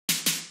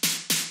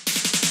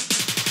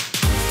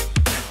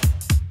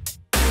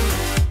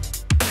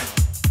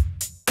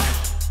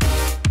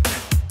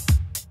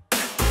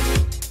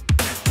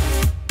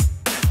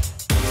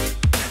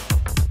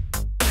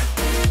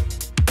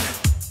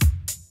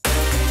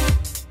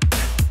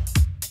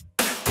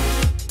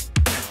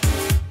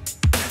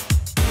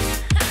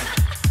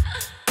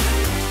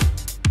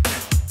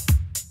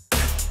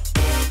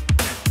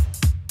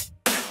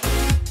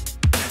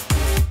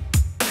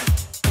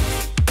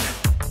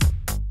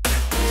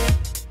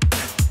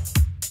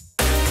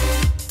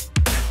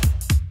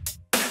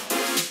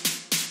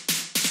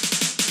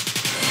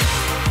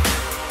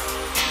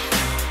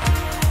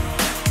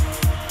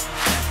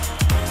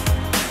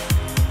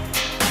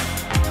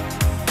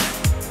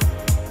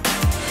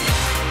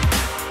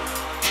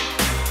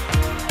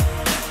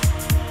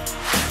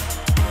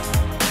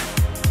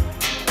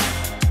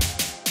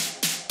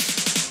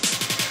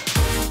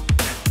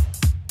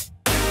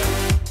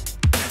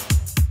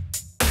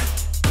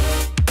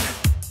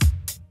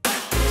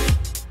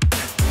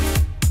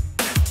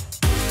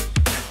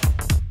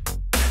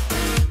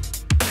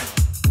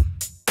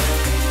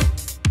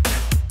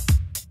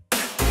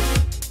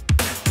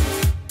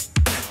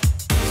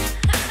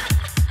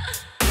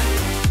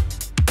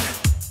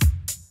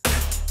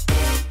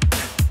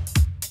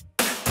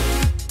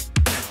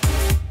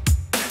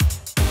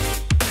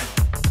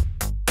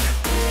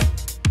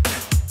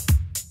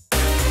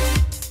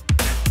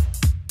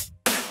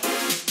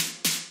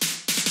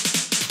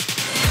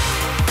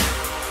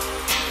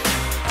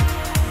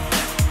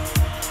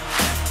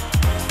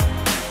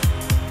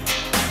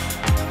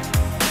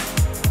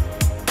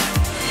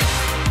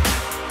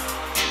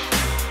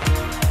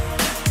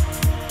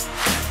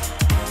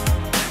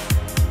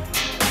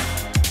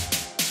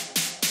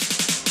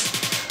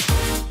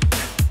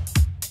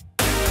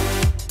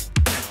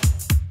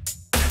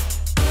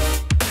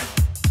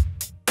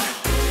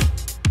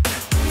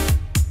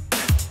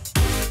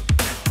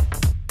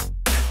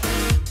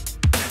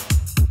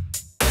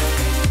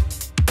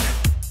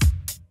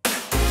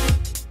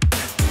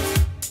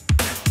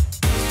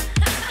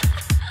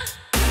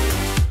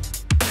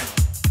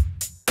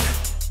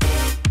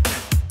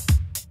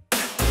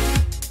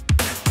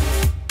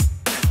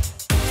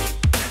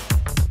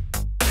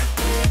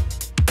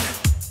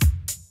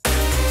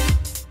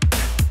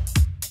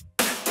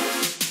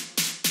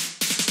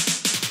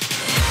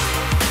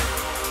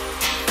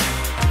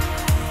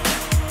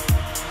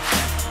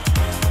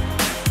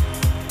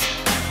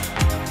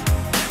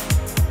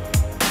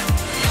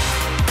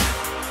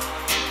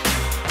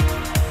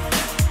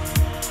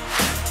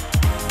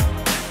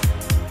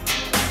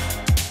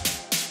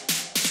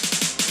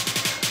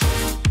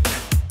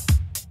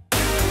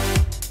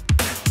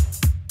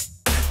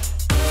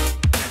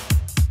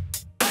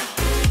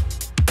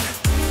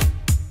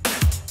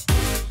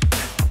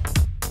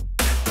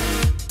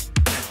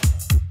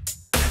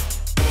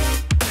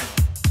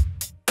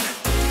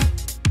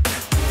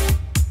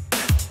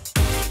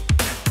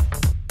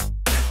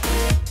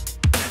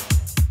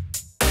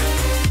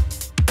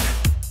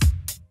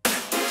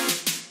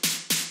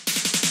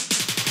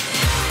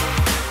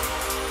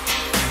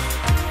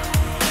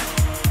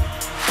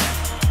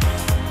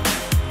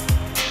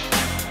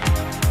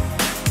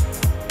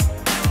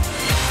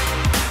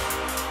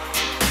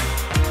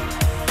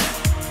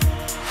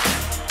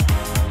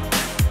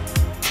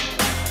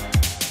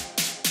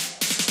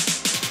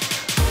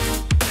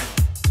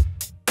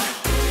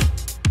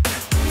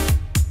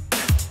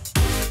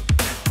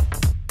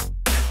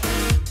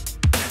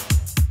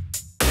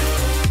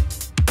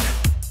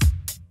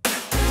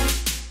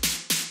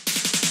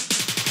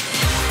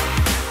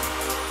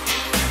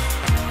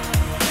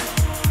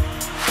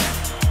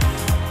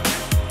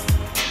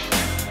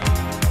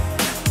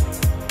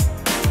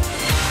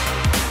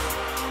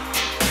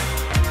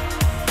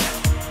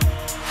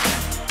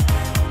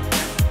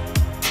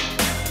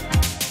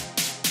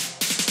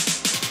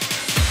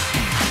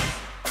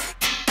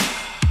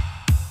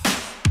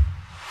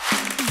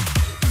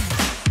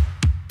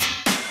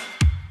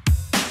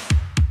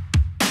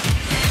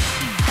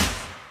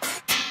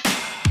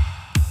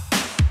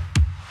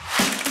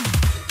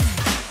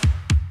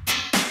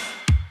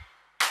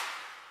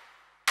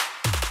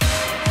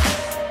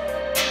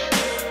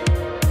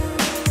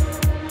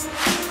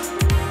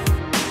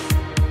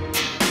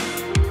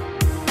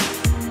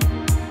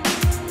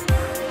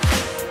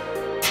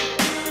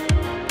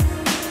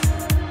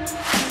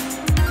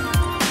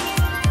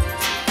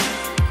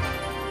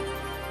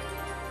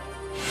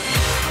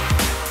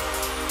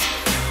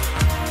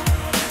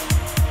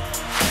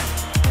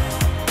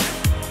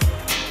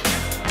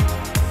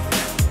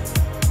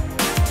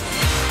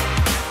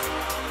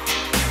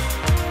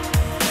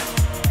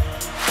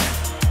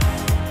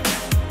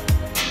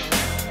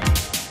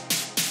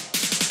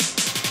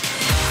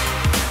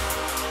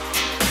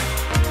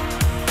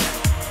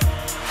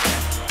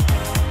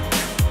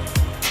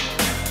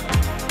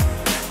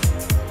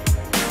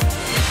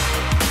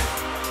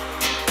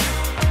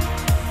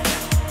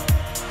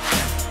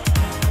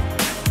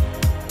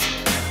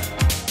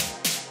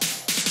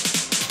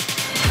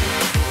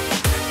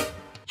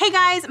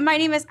my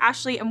name is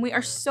Ashley, and we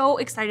are so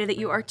excited that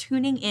you are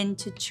tuning in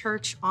to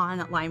Church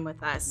Online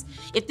with us.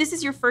 If this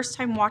is your first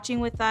time watching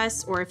with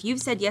us, or if you've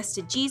said yes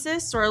to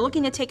Jesus, or are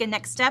looking to take a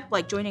next step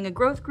like joining a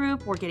growth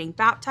group or getting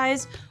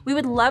baptized, we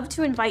would love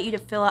to invite you to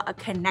fill out a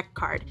Connect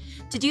card.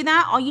 To do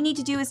that, all you need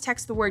to do is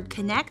text the word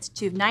CONNECT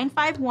to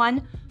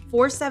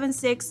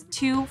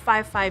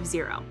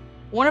 951-476-2550.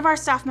 One of our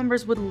staff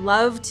members would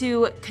love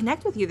to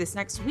connect with you this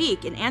next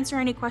week and answer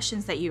any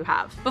questions that you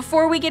have.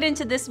 Before we get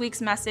into this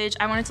week's message,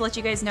 I wanted to let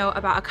you guys know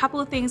about a couple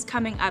of things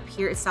coming up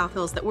here at South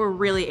Hills that we're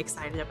really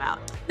excited about.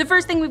 The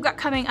first thing we've got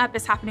coming up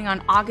is happening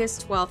on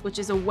August 12th, which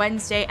is a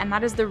Wednesday, and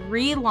that is the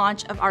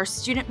relaunch of our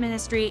student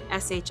ministry,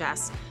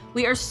 SHS.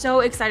 We are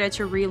so excited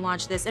to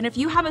relaunch this, and if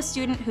you have a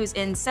student who's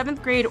in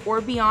 7th grade or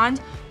beyond,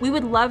 we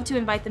would love to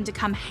invite them to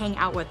come hang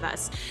out with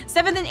us.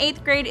 7th and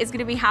 8th grade is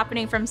gonna be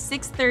happening from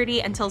 6:30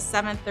 until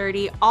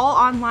 7:30, all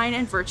online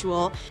and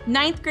virtual.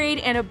 9th grade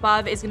and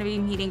above is gonna be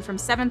meeting from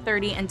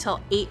 7:30 until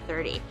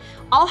 8:30,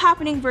 all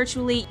happening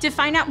virtually. To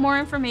find out more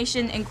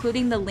information,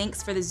 including the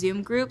links for the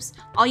Zoom groups,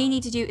 all you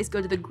need to do is go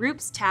to the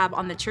Groups tab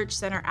on the Church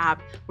Center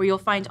app, where you'll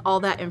find all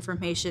that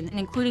information, and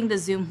including the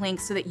Zoom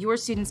links so that your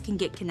students can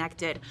get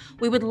connected.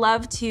 We would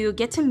love to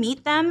get to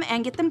meet them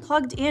and get them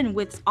plugged in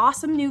with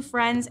awesome new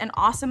friends and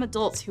awesome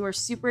adults who are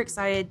super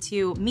excited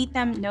to meet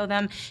them, know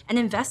them, and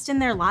invest in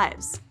their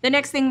lives. The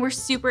next thing we're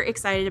super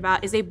excited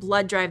about is a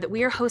blood drive that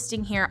we are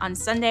hosting here on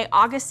Sunday,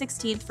 August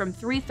 16th from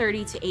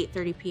 3:30 to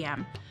 8:30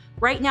 p.m.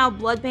 Right now,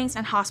 blood banks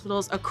and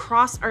hospitals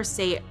across our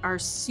state are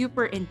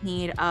super in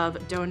need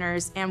of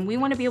donors, and we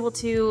want to be able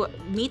to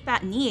meet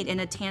that need in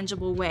a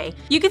tangible way.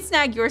 You can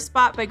snag your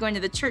spot by going to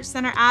the Church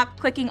Center app,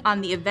 clicking on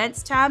the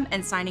Events tab,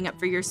 and signing up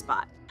for your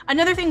spot.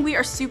 Another thing we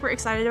are super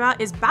excited about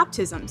is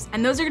baptisms,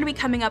 and those are gonna be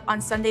coming up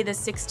on Sunday the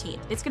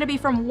 16th. It's gonna be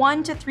from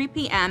 1 to 3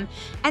 p.m.,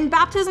 and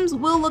baptisms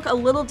will look a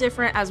little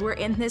different as we're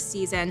in this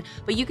season,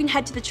 but you can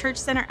head to the Church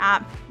Center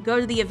app, go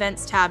to the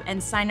Events tab,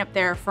 and sign up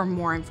there for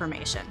more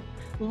information.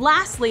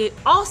 Lastly,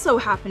 also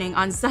happening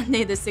on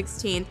Sunday the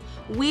 16th,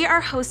 we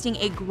are hosting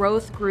a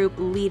growth group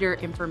leader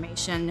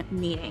information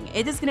meeting.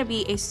 It is gonna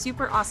be a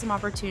super awesome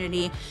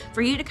opportunity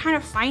for you to kind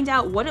of find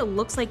out what it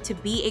looks like to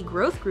be a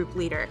growth group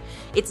leader.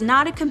 It's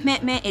not a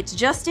commitment, it's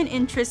just an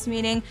interest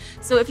meeting.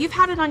 So if you've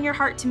had it on your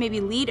heart to maybe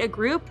lead a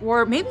group,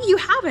 or maybe you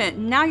haven't,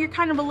 now you're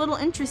kind of a little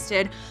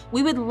interested,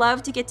 we would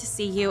love to get to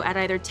see you at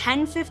either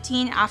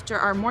 10:15 after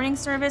our morning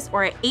service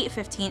or at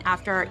 8:15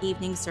 after our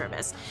evening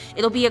service.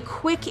 It'll be a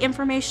quick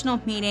informational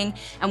meeting,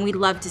 and we'd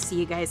love to see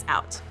you guys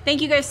out.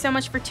 Thank you guys so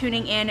much for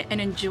tuning in, and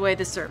enjoy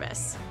the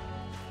service.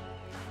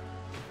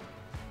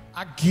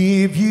 I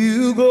give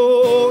you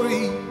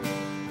glory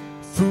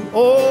for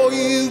all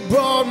you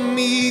brought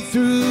me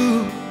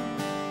through,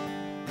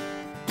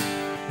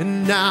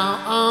 and now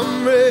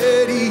I'm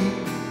ready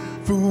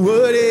for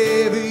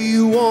whatever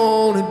you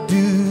want to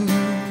do.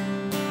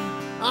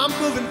 I'm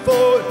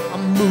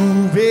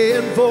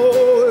moving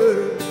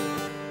forward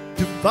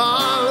to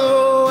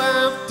follow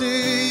after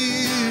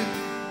you.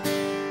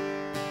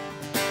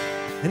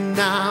 And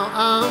now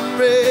I'm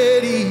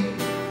ready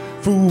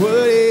for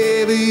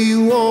whatever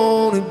you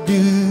want to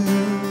do.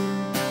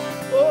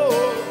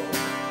 Oh,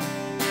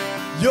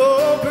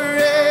 your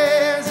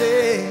presence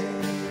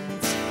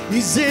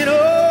is an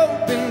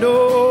open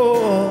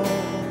door.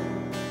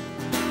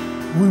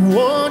 We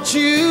want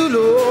you,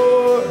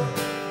 Lord,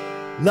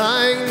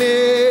 like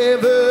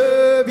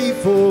never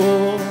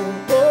before.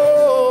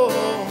 Oh,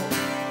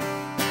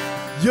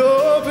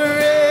 your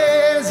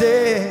presence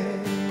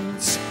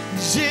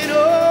is an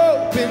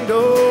open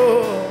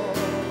door.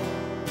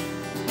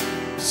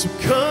 So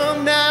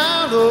come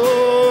now,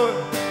 Lord,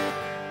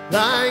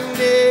 like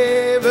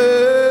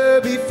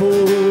never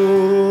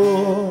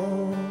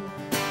before.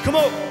 Come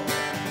on.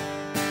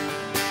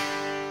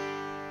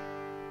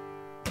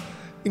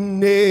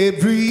 In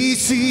every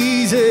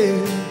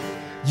season,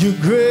 your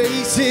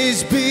grace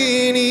has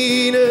been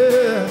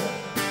enough,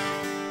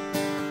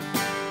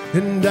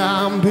 and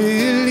I'm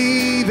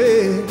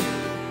believing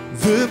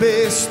the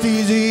best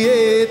is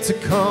yet to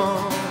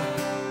come.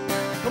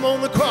 Come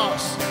on, the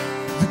cross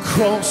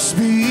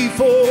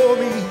before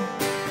me,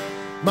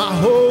 my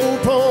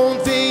hope on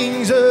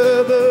things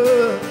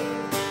above,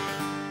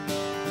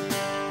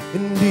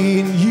 and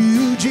in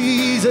you,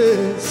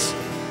 Jesus,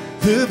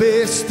 the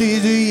best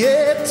is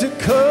yet to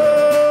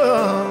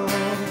come.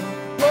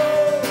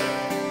 Oh,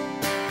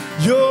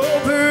 your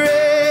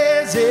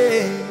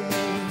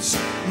presence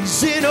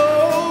is an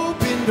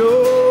open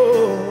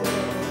door.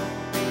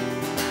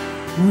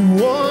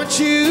 We want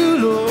you,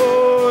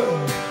 Lord,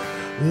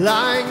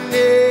 like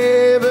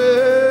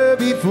never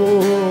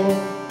before.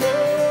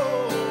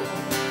 Oh,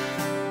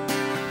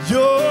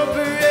 your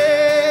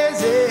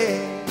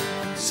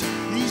presence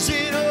is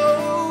an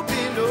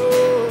open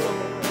door.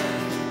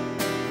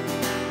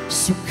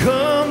 So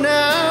come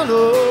now,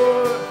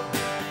 Lord,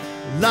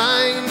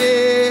 like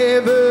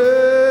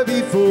never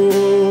before.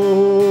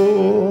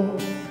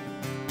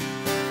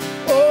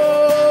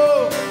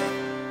 Oh,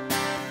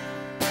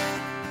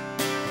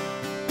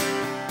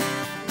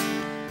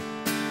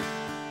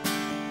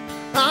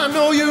 I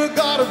know you're a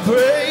God of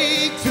praise.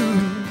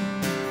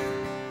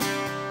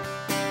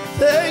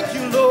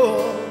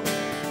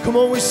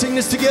 Come on, we sing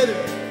this together.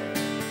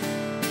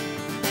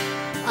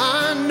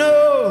 I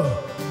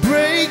know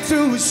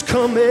breakthrough is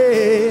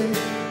coming.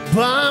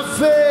 By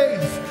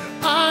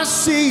faith, I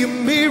see a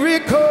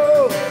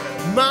miracle.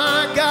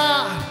 My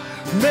God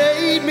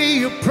made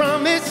me a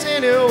promise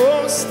and it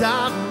won't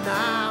stop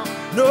now.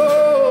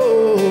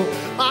 No,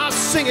 I'll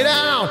sing it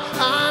out.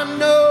 I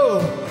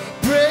know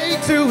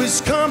breakthrough is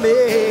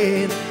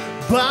coming.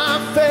 By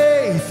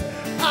faith,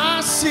 I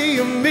see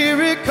a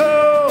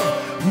miracle.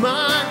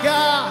 My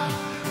God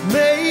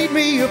made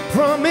me a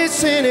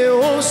promise and it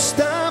won't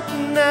stop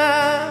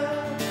now.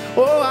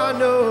 Oh,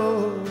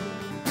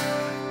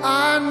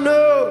 I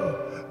know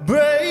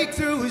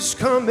breakthrough is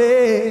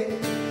coming.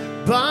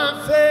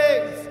 By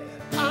faith,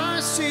 I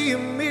see a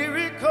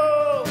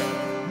miracle.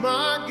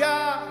 My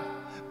God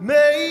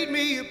made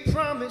me a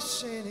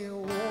promise and it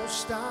won't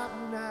stop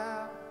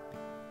now.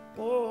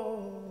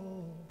 Oh,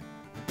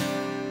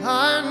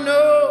 I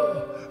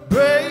know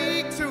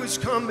breakthrough is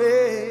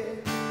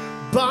coming.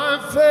 By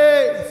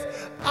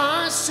faith,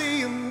 I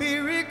see a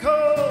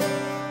miracle.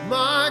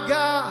 My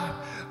God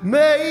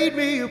made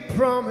me a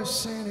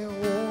promise and it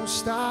won't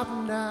stop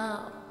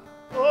now.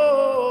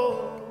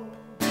 Oh,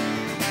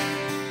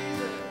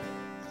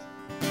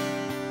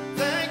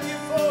 thank you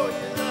for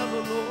your love,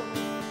 oh Lord.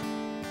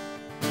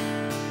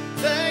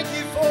 Thank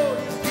you for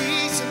your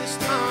peace in this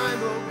time,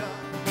 oh God.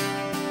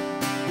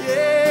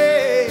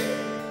 Yeah,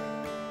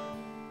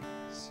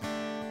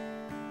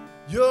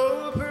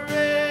 your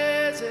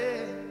presence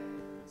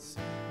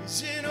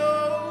is an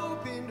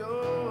open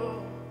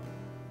door.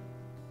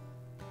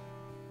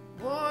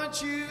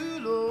 Want you,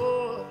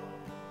 Lord,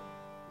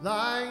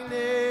 like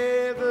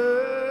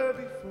never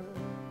before.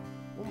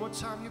 One more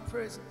time, your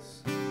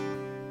presence.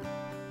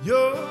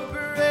 Your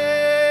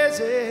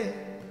presence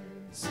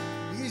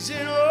is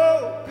an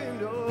open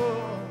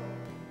door.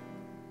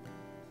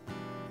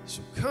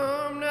 So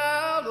come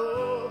now,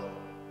 Lord,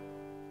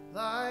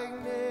 like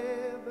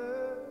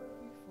never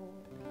before.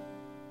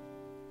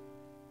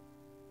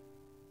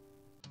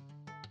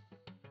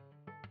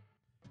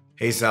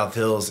 Hey South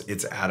Hills,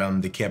 it's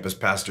Adam, the campus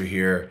pastor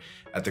here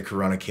at the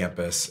Corona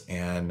campus,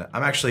 and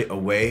I'm actually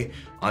away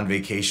on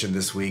vacation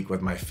this week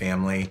with my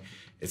family.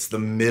 It's the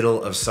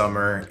middle of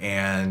summer,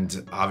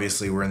 and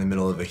obviously we're in the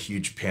middle of a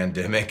huge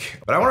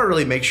pandemic, but I want to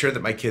really make sure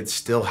that my kids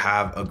still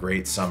have a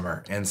great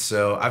summer. And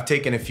so I've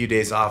taken a few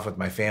days off with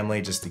my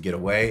family just to get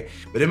away.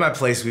 But in my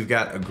place, we've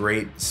got a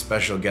great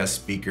special guest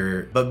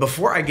speaker. But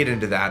before I get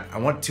into that, I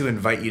want to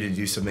invite you to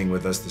do something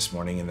with us this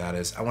morning, and that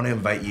is I want to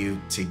invite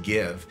you to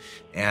give.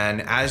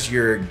 And as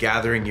you're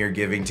gathering your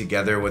giving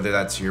together, whether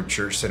that's your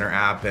Church Center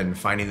app and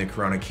finding the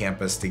Corona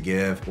campus to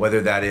give,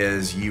 whether that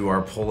is you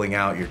are pulling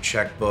out your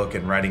checkbook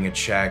and writing a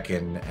check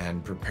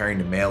and preparing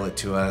to mail it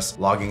to us,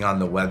 logging on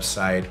the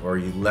website, or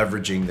you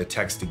leveraging the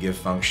text to give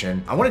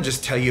function, I want to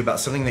just tell you about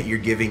something that your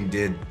giving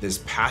did this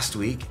past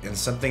week and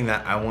something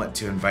that I want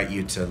to invite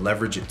you to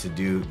leverage it to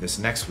do this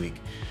next week.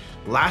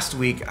 Last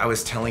week, I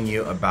was telling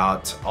you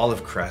about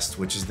Olive Crest,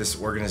 which is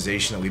this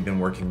organization that we've been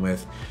working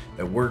with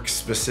that works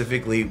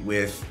specifically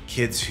with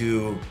kids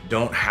who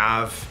don't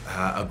have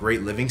a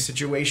great living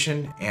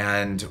situation.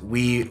 And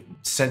we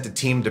sent a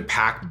team to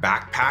pack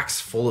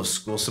backpacks full of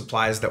school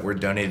supplies that were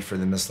donated for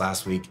them this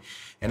last week.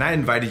 And I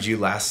invited you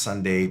last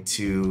Sunday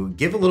to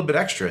give a little bit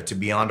extra to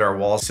Beyond Our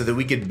Walls so that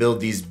we could build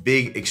these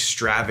big,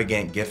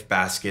 extravagant gift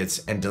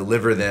baskets and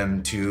deliver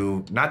them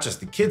to not just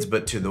the kids,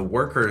 but to the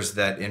workers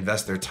that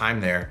invest their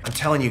time there. I'm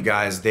telling you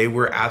guys, they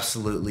were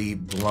absolutely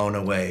blown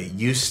away.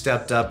 You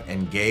stepped up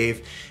and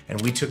gave, and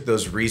we took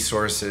those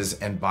resources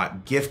and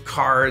bought gift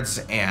cards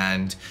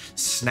and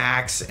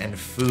snacks and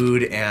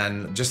food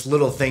and just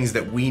little things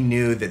that we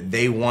knew that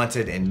they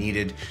wanted and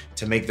needed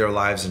to make their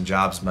lives and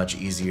jobs much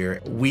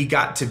easier. We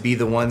got to be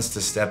the ones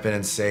to step in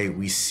and say,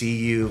 we see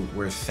you,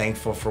 we're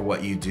thankful for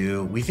what you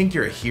do. We think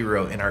you're a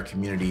hero in our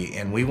community,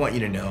 and we want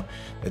you to know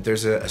that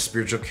there's a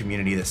spiritual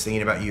community that's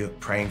thinking about you,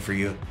 praying for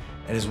you,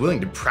 and is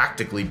willing to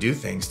practically do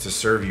things to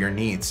serve your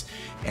needs.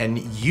 And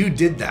you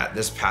did that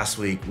this past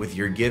week with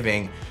your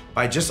giving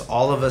by just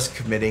all of us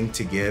committing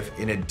to give,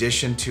 in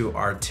addition to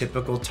our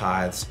typical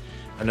tithes,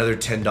 another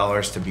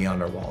 $10 to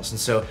Beyond Our Walls. And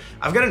so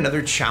I've got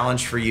another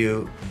challenge for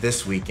you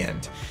this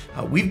weekend.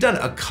 We've done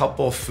a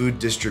couple food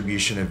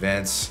distribution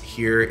events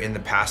here in the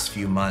past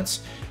few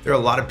months. There are a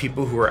lot of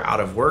people who are out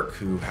of work,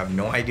 who have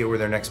no idea where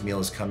their next meal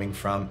is coming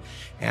from.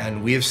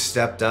 And we have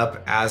stepped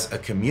up as a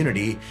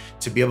community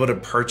to be able to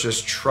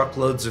purchase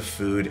truckloads of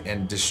food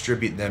and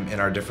distribute them in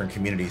our different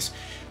communities.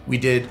 We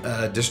did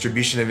a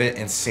distribution event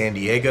in San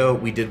Diego.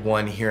 We did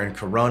one here in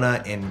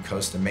Corona, in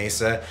Costa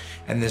Mesa.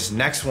 And this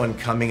next one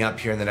coming up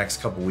here in the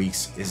next couple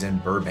weeks is in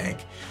Burbank.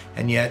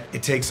 And yet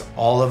it takes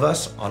all of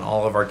us on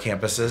all of our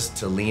campuses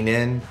to lean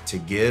in, to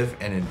give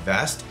and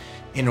invest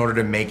in order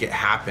to make it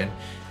happen.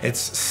 It's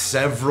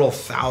several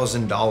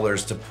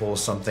 $1,000s to pull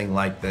something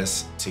like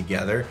this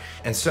together.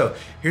 And so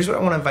here's what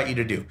I want to invite you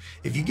to do.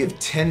 If you give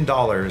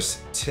 $10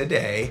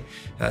 today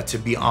to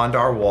Beyond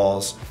Our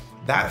Walls,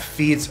 that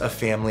feeds a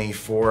family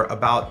for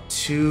about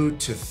 2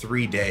 to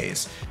 3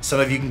 days. Some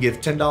of you can give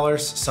 $10,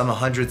 some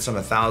 100, some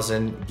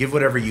 1,000. Give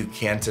whatever you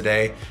can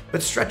today,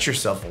 but stretch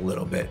yourself a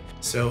little bit.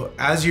 So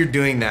as you're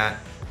doing that,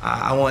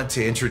 I want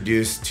to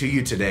introduce to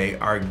you today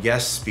our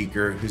guest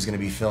speaker who's going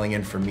to be filling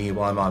in for me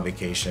while I'm on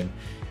vacation.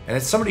 And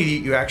it's somebody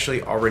you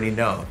actually already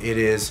know. It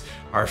is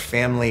our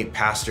family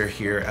pastor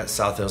here at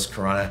South Hills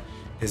Corona.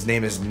 His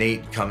name is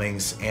Nate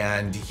Cummings,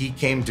 and he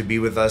came to be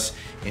with us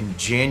in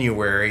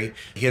January.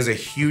 He has a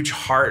huge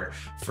heart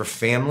for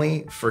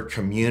family, for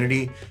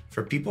community,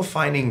 for people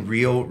finding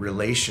real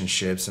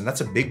relationships, and that's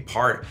a big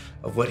part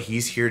of what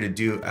he's here to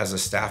do as a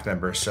staff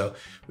member. So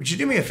would you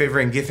do me a favor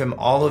and give him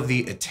all of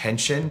the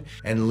attention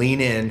and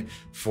lean in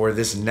for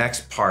this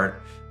next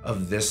part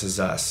of This Is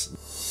Us.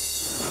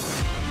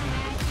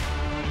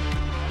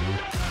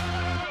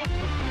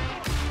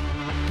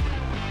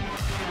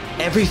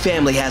 Every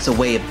family has a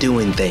way of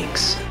doing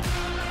things.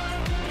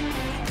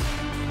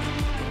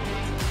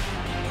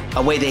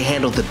 A way they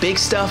handle the big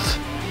stuff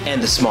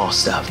and the small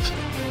stuff.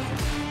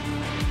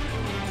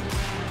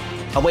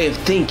 A way of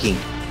thinking,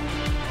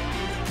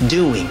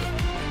 doing,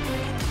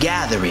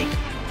 gathering,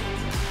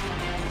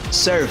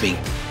 serving,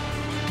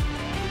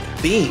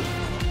 being.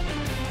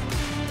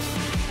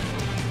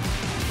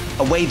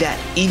 A way that,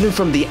 even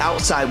from the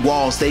outside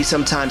walls they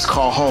sometimes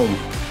call home,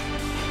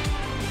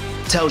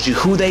 tells you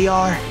who they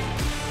are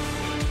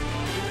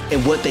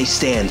and what they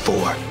stand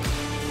for.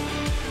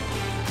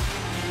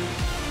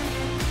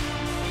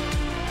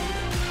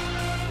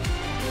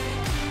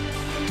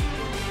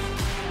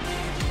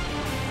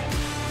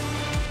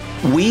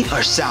 We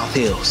are South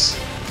Hills.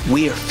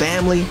 We are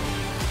family.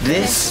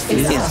 This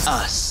is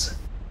us.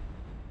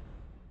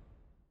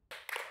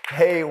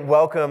 Hey,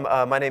 welcome.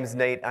 My name is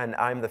Nate, and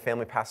I'm the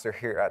family pastor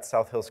here at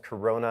South Hills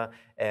Corona.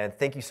 And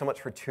thank you so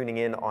much for tuning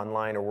in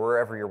online or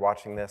wherever you're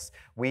watching this.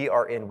 We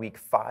are in week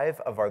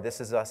 5 of our This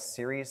Is Us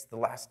series. The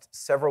last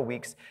several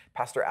weeks,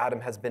 Pastor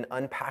Adam has been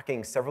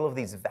unpacking several of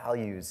these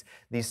values,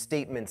 these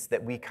statements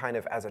that we kind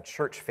of, as a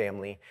church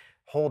family,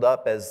 hold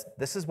up as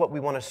this is what we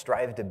want to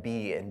strive to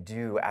be and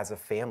do as a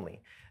family.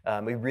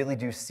 We really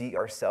do see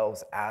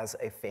ourselves as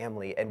a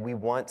family, and we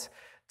want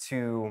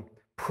to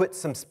put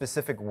some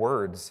specific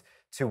words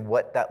to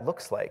what that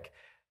looks like.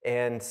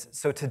 And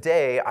so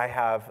today I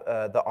have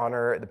the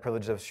honor, the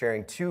privilege of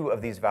sharing 2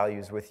 of these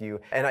values with you.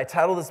 And I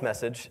titled this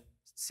message,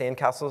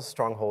 Sandcastles,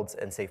 Strongholds,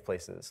 and Safe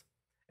Places.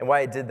 And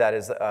why I did that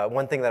is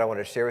one thing that I want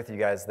to share with you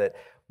guys that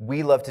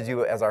we love to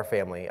do as our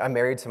family. I'm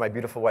married to my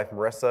beautiful wife,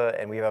 Marissa,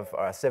 and we have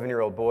a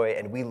 7-year-old boy,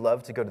 and we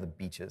love to go to the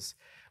beaches.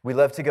 We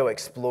love to go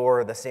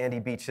explore the sandy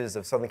beaches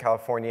of Southern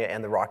California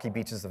and the rocky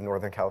beaches of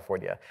Northern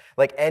California.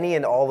 Like any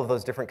and all of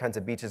those different kinds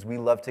of beaches, we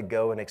love to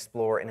go and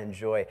explore and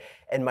enjoy.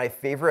 And my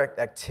favorite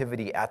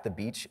activity at the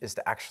beach is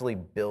to actually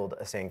build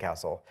a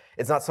sandcastle.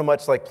 It's not so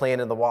much like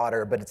playing in the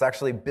water, but it's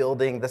actually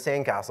building the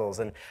sandcastles.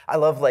 And I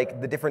love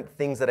like the different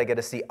things that I get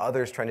to see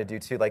others trying to do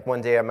too. Like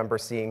one day I remember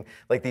seeing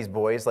like these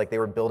boys, like they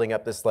were building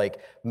up this like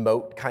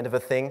moat kind of a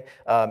thing.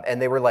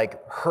 And they were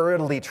like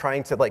hurriedly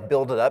trying to like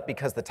build it up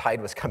because the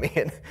tide was coming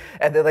in.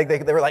 And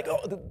they were like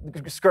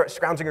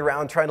scrounging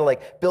around trying to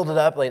like build it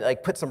up,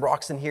 like put some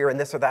rocks in here and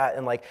this or that,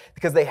 and like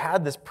because they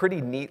had this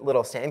pretty neat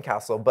little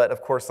sandcastle, but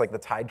of course like the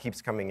tide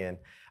keeps coming in.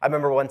 I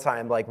remember one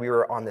time like we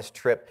were on this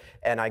trip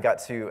and I got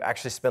to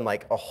actually spend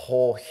like a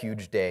whole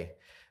huge day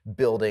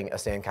building a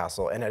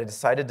sandcastle, and I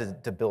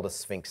decided to build a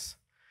sphinx.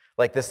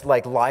 Like this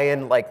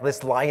lion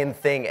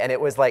thing, and it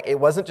was like, it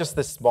wasn't just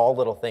this small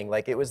little thing,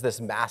 like it was this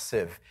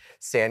massive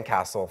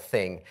sandcastle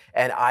thing,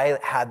 and I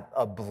had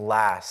a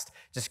blast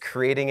just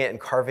creating it and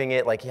carving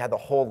it. Like he had the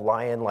whole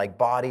lion-like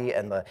body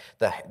and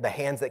the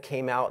hands that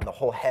came out and the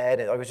whole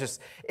head, and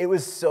it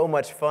was so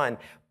much fun.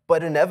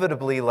 But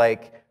inevitably,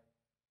 like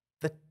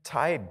the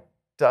tide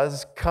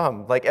does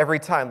come, like every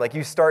time. Like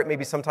you start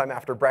maybe sometime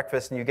after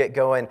breakfast and you get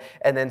going,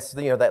 and then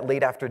that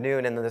late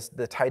afternoon, and then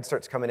the tide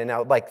starts coming in and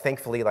out. Like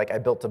thankfully, like I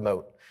built a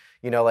moat,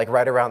 like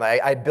right around.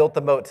 I built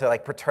the moat to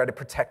like try to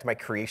protect my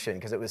creation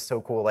because it was so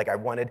cool. Like I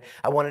wanted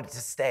it to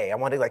stay. I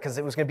wanted because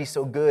it was going to be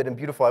so good and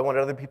beautiful. I wanted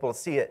other people to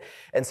see it,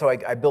 and so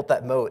I built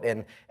that moat.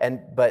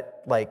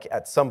 But like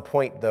at some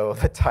point though,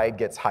 the tide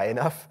gets high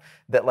enough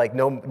that like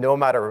no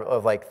matter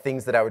of like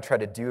things that I would try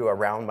to do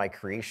around my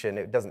creation,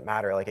 it doesn't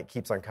matter. Like it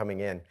keeps on coming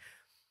in.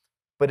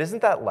 But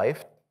isn't that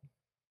life?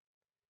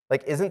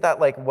 Like, isn't that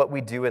like what we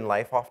do in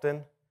life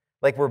often?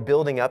 Like we're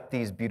building up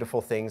these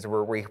beautiful things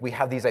where we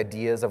have these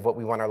ideas of what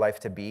we want our life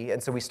to be.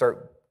 And so we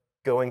start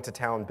going to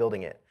town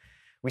building it.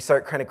 We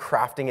start kind of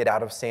crafting it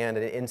out of sand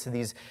and into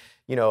these,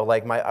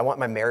 like I want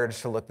my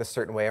marriage to look this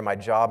certain way, or my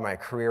job, my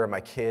career, or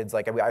my kids.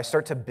 Like I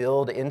start to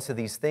build into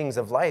these things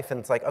of life, and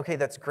it's like, okay,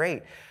 that's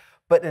great.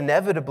 But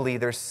inevitably,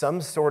 there's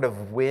some sort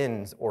of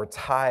wind or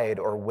tide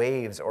or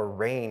waves or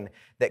rain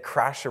that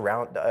crash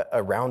around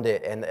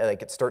it, and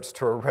like it starts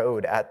to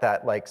erode at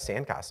that like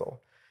sandcastle.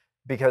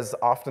 Because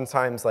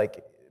oftentimes,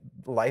 like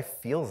life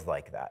feels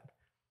like that.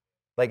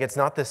 Like it's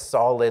not this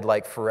solid,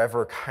 like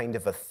forever kind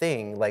of a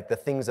thing. Like the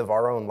things of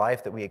our own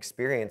life that we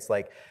experience,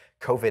 like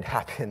COVID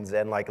happens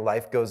and like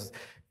life goes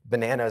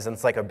bananas and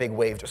it's like a big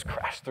wave just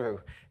crashed through.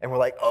 And we're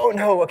like, oh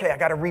no, okay, I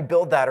got to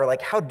rebuild that. Or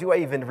like, how do I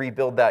even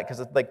rebuild that? Because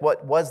it's like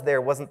what was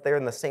there wasn't there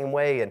in the same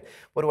way. And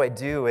what do I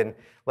do? And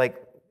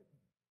like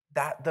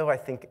that, though, I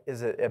think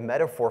is a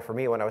metaphor for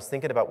me when I was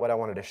thinking about what I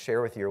wanted to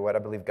share with you, or what I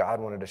believe God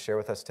wanted to share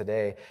with us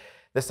today.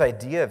 This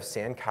idea of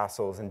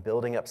sandcastles and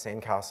building up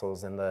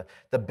sandcastles and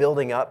the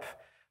building up,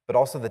 but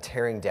also the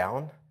tearing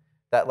down,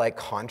 that like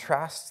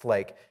contrast,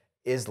 like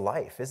is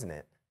life, isn't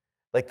it?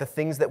 Like the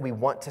things that we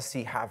want to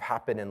see have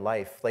happen in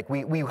life. Like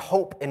we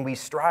hope and we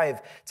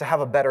strive to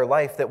have a better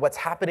life, that what's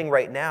happening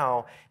right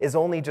now is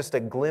only just a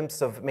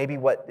glimpse of maybe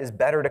what is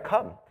better to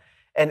come.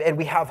 And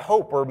we have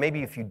hope, or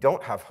maybe if you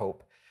don't have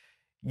hope,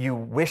 you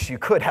wish you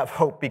could have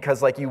hope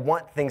because like you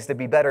want things to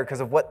be better because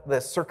of what the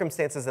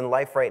circumstances in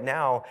life right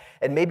now.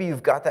 And maybe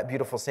you've got that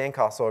beautiful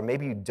sandcastle, or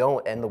maybe you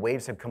don't, and the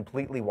waves have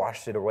completely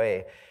washed it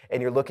away.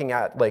 And you're looking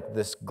at like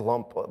this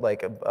lump,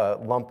 like a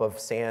lump of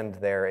sand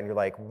there, and you're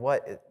like,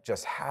 what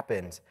just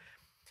happened?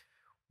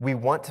 We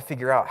want to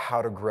figure out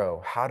how to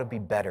grow, how to be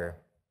better.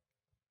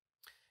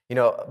 You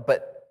know,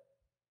 but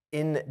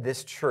in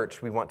this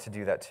church, we want to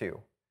do that too.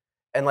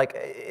 And like,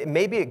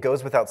 maybe it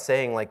goes without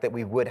saying like that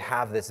we would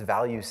have this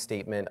value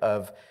statement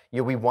of, you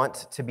know, we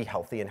want to be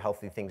healthy and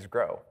healthy things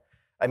grow.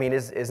 I mean,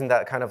 isn't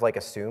that kind of like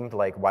assumed?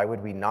 Like, why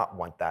would we not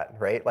want that,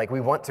 right? Like, we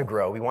want to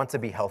grow, we want to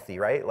be healthy,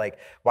 right? Like,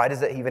 why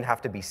does it even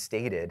have to be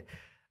stated?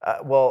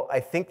 Well, I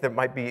think there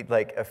might be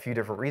like a few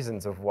different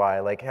reasons of why.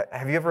 Like,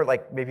 have you ever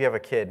like, maybe you have a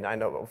kid, and I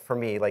know for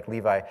me, like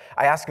Levi,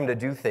 I ask him to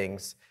do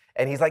things,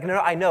 and he's like, no,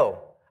 I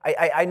know.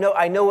 I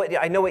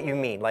know what you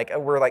mean. Like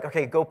we're like,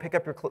 okay, go pick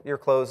up your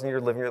clothes in your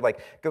living room.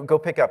 Like go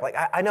pick up. Like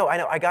I know,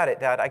 I got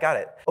it, Dad, I got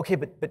it. Okay,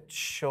 but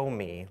show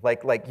me.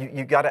 Like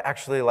you got to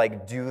actually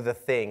like do the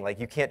thing. Like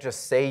you can't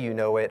just say you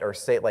know it or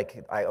say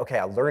like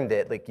I learned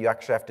it. Like you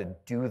actually have to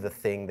do the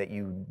thing that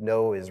you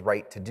know is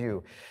right to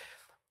do.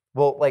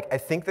 Well, like I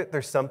think that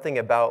there's something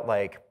about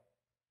like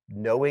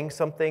knowing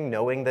something,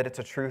 knowing that it's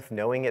a truth,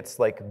 knowing it's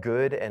like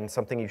good and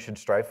something you should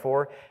strive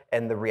for,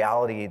 and the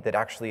reality that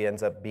actually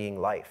ends up being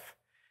life.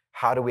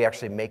 How do we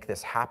actually make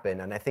this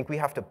happen? And I think we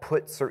have to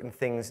put certain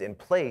things in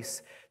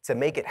place to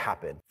make it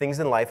happen. Things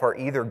in life are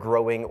either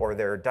growing or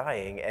they're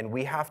dying, and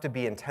we have to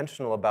be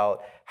intentional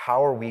about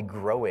how are we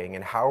growing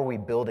and how are we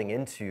building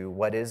into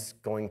what is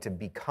going to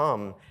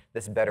become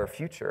this better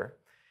future.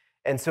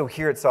 And so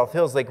here at South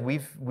Hills, like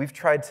we've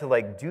tried to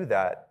like do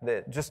that,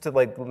 just to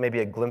like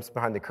maybe a glimpse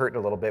behind the curtain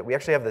a little bit. We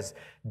actually have this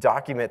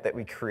document that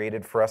we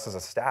created for us as a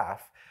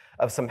staff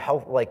of some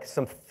health, like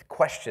some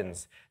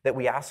questions that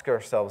we ask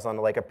ourselves on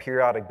like a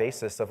periodic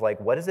basis of like,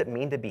 what does it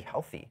mean to be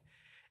healthy?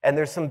 And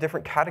there's some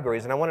different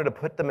categories, and I wanted to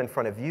put them in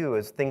front of you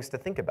as things to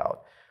think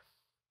about.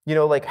 You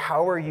know, like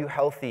how are you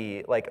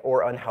healthy, like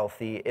or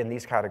unhealthy in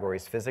these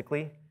categories?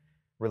 Physically,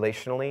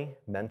 relationally,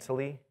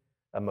 mentally,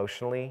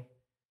 emotionally,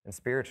 and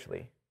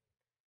spiritually.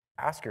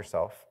 Ask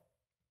yourself,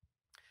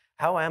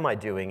 how am I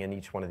doing in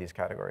each one of these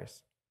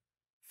categories?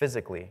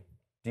 Physically,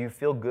 do you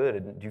feel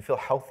good? Do you feel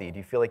healthy? Do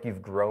you feel like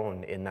you've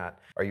grown in that?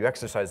 Are you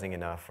exercising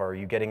enough? Are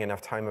you getting enough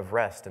time of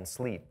rest and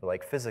sleep?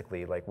 Like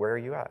physically, like where are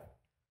you at?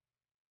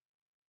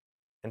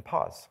 And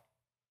pause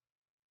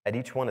at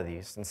each one of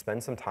these and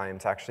spend some time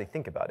to actually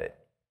think about it.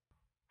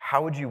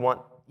 How would you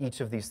want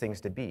each of these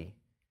things to be?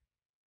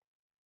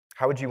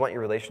 How would you want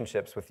your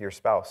relationships with your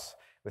spouse,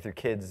 with your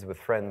kids, with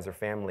friends or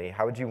family?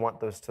 How would you want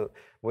those to,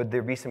 would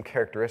there be some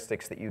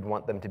characteristics that you'd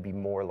want them to be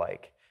more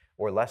like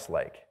or less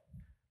like?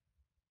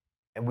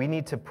 And we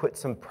need to put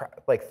some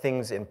like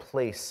things in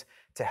place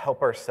to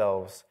help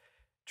ourselves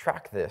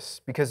track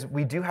this, because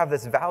we do have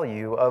this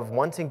value of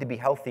wanting to be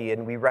healthy,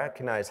 and we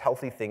recognize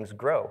healthy things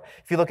grow.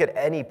 If you look at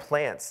any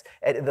plants,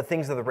 at the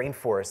things of the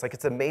rainforest, like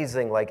it's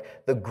amazing,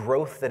 like the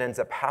growth that ends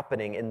up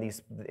happening in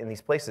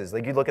these places.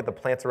 Like you look at the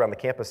plants around the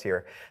campus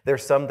here,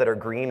 there's some that are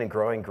green and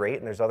growing great,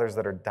 and there's others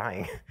that are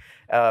dying.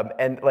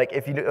 And like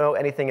if you know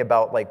anything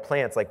about like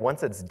plants, like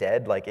once it's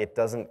dead, like it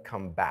doesn't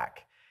come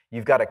back.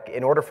 You've got to,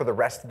 in order for the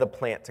rest of the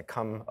plant to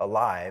come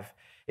alive,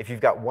 if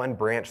you've got one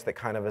branch that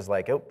kind of is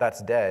like, oh,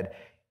 that's dead,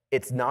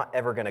 it's not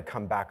ever going to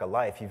come back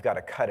alive. You've got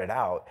to cut it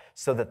out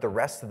so that the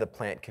rest of the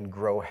plant can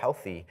grow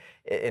healthy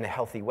in a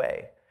healthy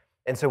way.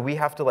 And so we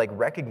have to like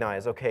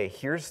recognize, okay,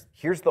 here's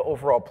the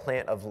overall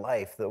plant of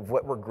life, of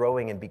what we're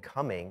growing and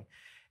becoming.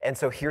 And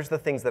so here's the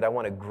things that I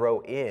want to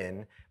grow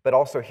in, but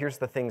also here's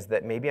the things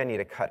that maybe I need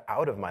to cut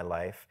out of my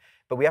life.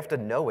 But we have to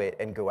know it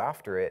and go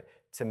after it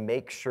to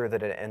make sure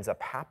that it ends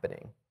up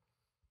happening.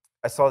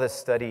 I saw this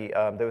study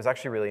that was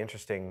actually really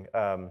interesting.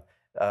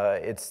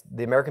 It's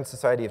the American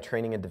Society of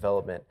Training and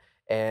Development.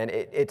 And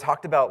it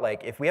talked about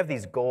like, if we have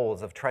these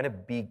goals of trying to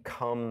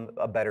become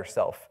a better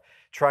self,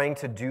 trying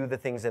to do the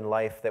things in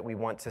life that we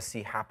want to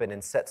see happen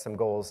and set some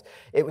goals,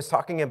 it was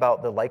talking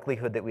about the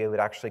likelihood that we would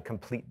actually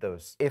complete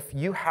those. If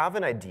you have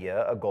an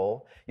idea, a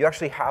goal, you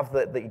actually have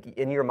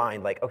in your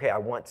mind, like, okay, I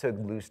want to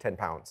lose 10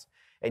 pounds.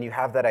 And you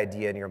have that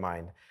idea in your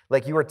mind,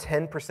 like you are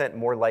 10%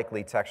 more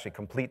likely to actually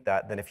complete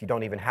that than if you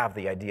don't even have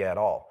the idea at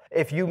all.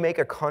 If you make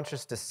a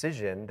conscious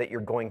decision that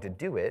you're going to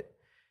do it,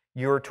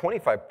 you're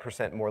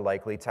 25% more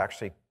likely to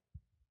actually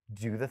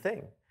do the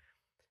thing.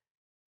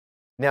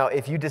 Now,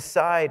 if you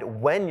decide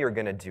when you're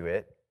going to do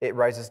it, it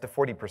rises to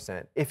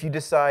 40%. If you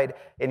decide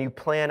and you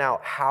plan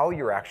out how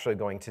you're actually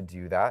going to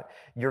do that,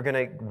 you're going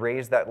to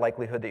raise that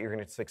likelihood that you're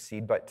going to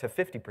succeed to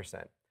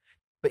 50%.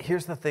 But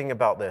here's the thing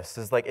about this,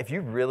 is like if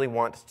you really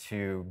want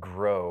to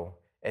grow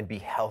and be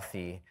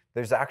healthy,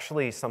 there's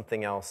actually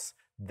something else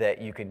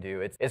that you can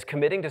do. It's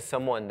committing to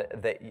someone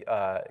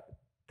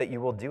that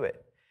you will do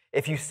it.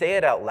 If you say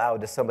it out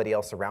loud to somebody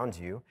else around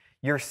you,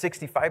 you're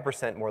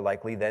 65% more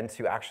likely then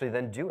to actually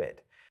then do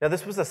it. Now,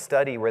 this was a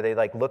study where they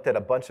looked at a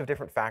bunch of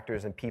different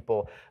factors in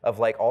people of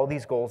all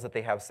these goals that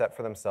they have set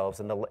for themselves,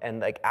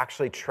 and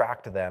actually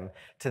tracked them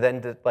to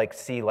then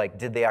see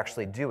did they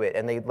actually do it?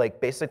 And they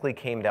basically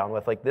came down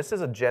with this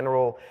is a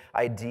general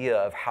idea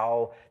of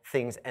how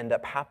things end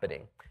up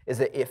happening. Is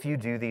that if you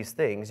do these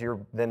things, you're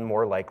then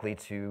more likely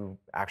to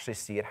actually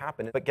see it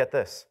happen. But get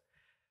this.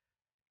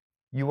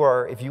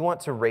 If you want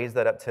to raise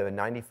that up to a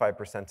 95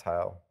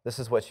 percentile, this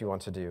is what you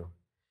want to do.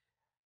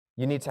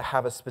 You need to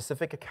have a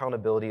specific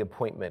accountability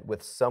appointment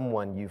with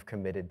someone you've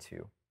committed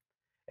to.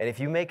 And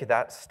if you make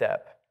that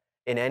step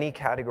in any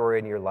category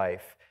in your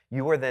life,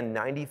 you are then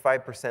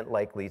 95%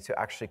 likely to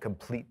actually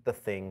complete the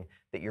thing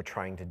that you're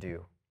trying to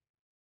do.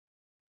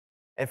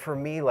 And for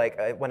me,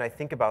 when I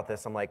think about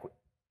this, I'm like,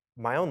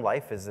 my own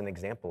life is an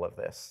example of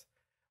this.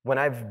 When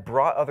I've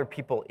brought other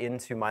people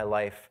into my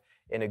life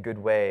in a good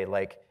way,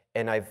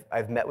 and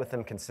I've met with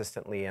them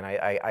consistently, and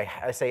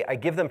I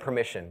give them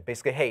permission.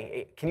 Basically,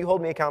 hey, can you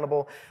hold me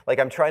accountable?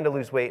 I'm trying to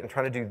lose weight, I'm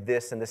trying to do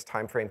this in this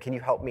time frame. Can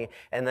you help me?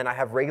 And then I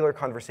have regular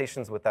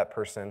conversations with that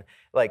person,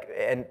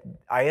 and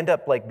I end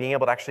up being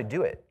able to actually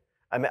do it.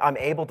 I'm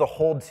able to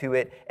hold to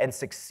it and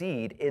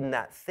succeed in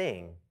that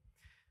thing.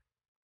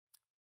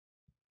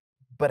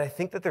 But I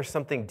think that there's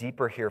something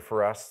deeper here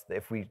for us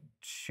if we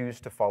choose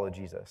to follow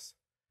Jesus.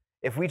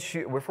 If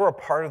we're a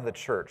part of the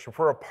church, if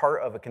we're a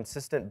part of a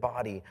consistent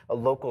body, a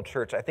local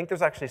church, I think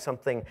there's actually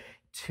something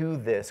to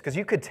this. Because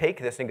you could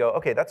take this and go,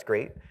 okay, that's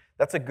great.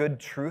 That's a good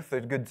truth,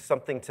 a good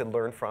something to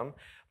learn from.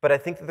 But I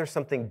think that there's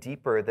something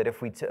deeper that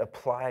if we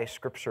apply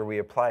Scripture, we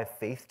apply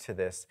faith to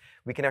this,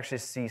 we can actually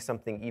see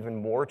something even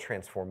more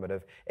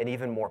transformative and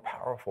even more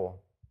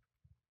powerful.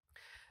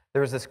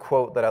 There's this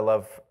quote that I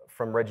love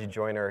from Reggie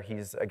Joyner.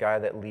 He's a guy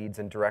that leads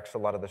and directs a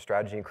lot of the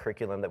strategy and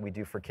curriculum that we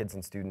do for kids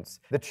and students.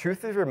 The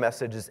truth of your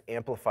message is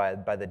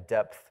amplified by the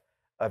depth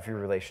of your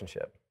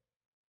relationship.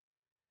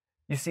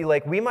 You see,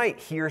 we might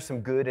hear some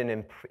good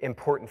and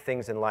important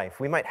things in life.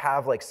 We might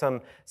have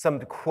some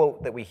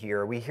quote that we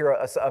hear. We hear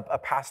a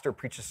pastor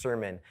preach a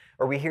sermon,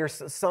 or we hear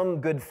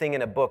some good thing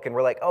in a book, and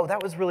we're like, oh,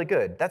 that was really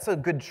good. That's a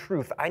good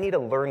truth. I need to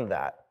learn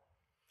that.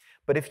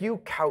 But if you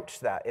couch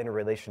that in a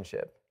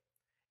relationship,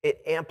 it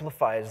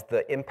amplifies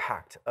the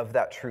impact of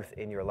that truth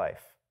in your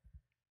life.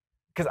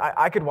 Because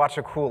I could watch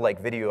a cool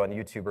video on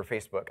YouTube or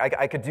Facebook.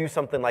 I could do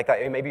something like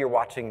that. Maybe you're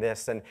watching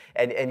this and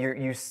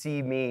you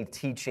see me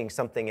teaching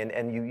something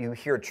and you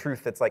hear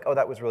truth that's oh,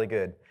 that was really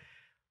good.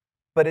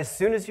 But as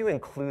soon as you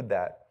include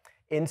that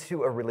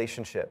into a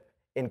relationship,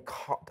 in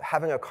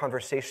having a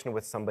conversation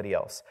with somebody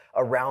else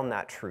around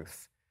that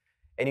truth,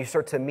 and you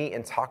start to meet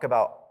and talk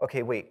about,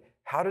 okay, wait,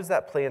 how does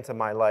that play into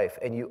my life?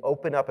 And you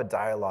open up a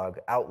dialogue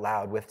out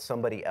loud with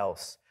somebody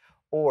else.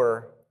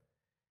 Or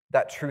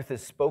that truth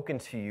is spoken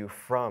to you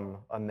from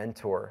a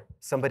mentor,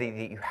 somebody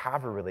that you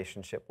have a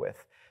relationship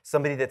with,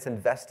 somebody that's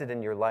invested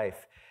in your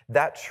life.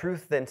 That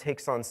truth then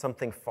takes on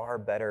something far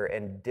better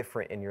and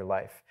different in your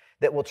life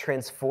that will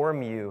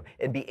transform you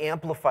and be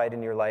amplified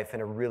in your life in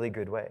a really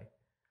good way.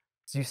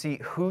 So you see,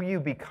 who you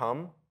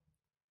become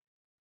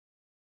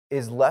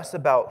is less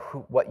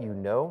about what you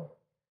know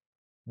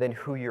than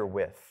who you're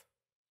with.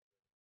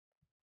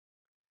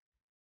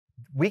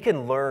 We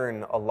can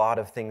learn a lot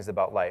of things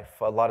about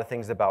life, a lot of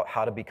things about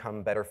how to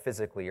become better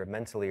physically or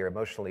mentally or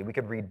emotionally. We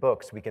could read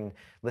books, we can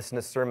listen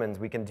to sermons,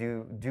 we can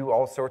do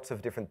all sorts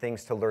of different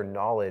things to learn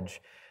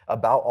knowledge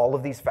about all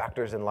of these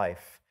factors in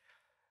life.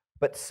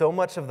 But so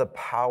much of the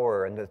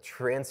power and the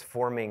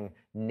transforming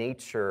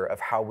nature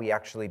of how we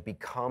actually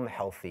become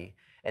healthy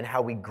and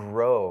how we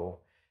grow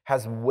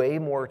has way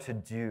more to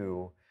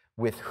do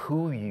with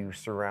who you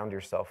surround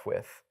yourself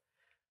with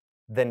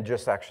than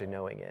just actually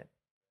knowing it.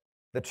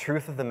 The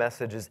truth of the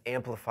message is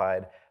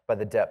amplified by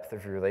the depth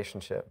of your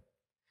relationship.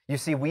 You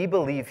see, we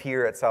believe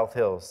here at South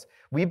Hills,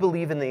 we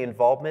believe in the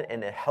involvement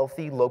in a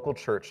healthy local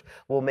church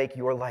will make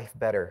your life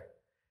better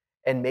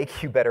and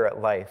make you better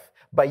at life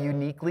by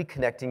uniquely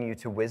connecting you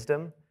to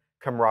wisdom,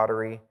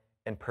 camaraderie,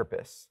 and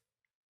purpose.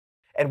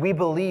 And we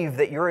believe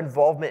that your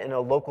involvement in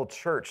a local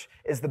church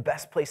is the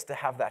best place to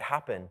have that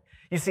happen.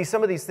 You see,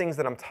 some of these things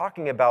that I'm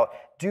talking about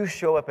do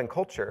show up in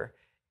culture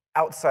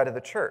outside of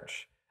the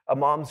church. A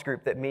mom's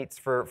group that meets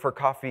for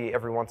coffee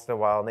every once in a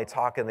while, and they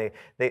talk and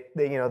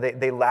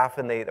they laugh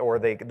and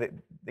they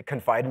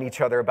confide in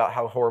each other about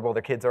how horrible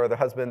their kids are, or their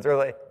husbands,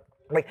 or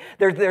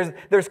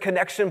there's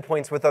connection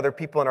points with other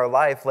people in our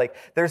life.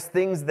 There's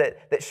things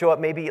that show up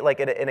maybe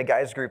in a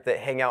guys group that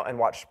hang out and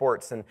watch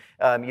sports, and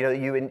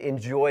you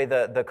enjoy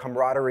the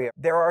camaraderie.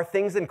 There are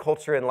things in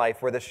culture in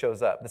life where this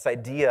shows up. This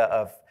idea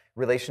of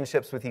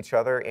relationships with each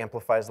other,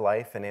 amplifies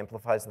life, and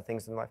amplifies the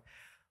things in life.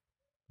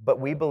 But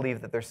we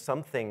believe that there's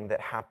something that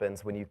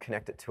happens when you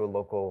connect it to a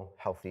local,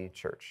 healthy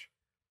church.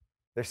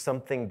 There's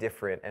something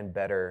different and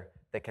better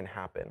that can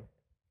happen.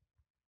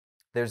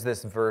 There's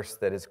this verse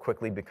that has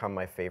quickly become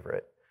my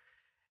favorite.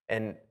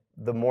 And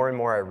the more and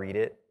more I read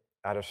it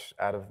out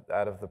of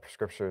the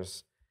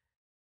scriptures,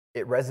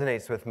 it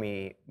resonates with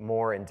me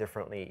more and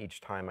differently each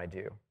time I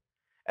do.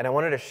 And I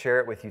wanted to share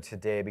it with you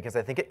today because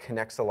I think it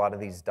connects a lot of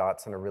these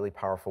dots in a really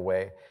powerful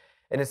way.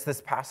 And it's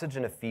this passage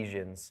in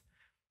Ephesians.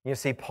 You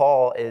see,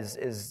 Paul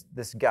is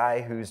this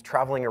guy who's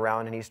traveling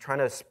around and he's trying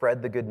to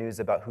spread the good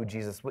news about who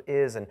Jesus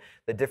is and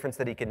the difference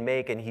that he can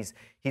make. And he's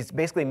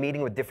basically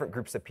meeting with different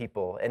groups of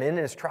people. And in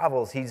his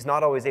travels, he's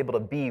not always able to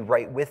be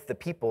right with the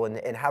people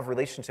and have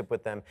relationship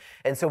with them.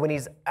 And so when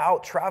he's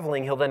out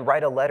traveling, he'll then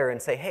write a letter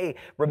and say, hey,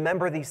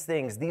 remember these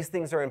things. These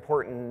things are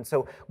important. And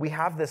so we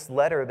have this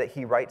letter that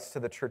he writes to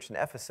the church in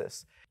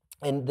Ephesus.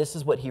 And this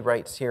is what he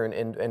writes here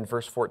in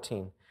verse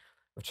 14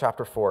 of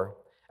chapter 4.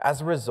 As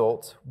a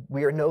result,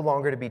 we are no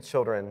longer to be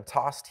children,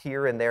 tossed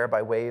here and there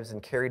by waves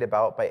and carried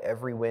about by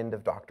every wind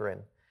of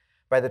doctrine,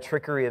 by the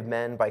trickery of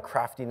men, by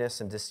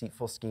craftiness and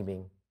deceitful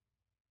scheming.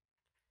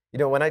 You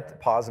know, when I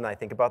pause and I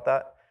think about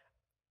that,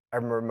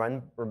 I'm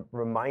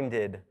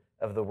reminded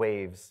of the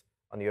waves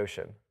on the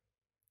ocean.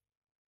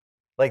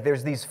 Like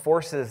there's these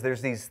forces,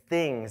 there's these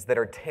things that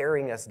are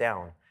tearing us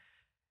down.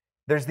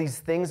 There's these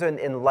things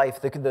in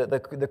life,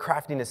 the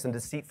craftiness and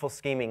deceitful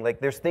scheming.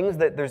 Like there's things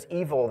that there's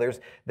evil,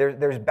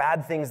 there's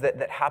bad things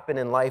that happen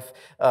in life.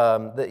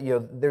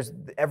 There's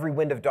every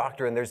wind of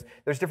doctrine. There's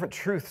different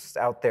truths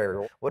out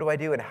there. What do I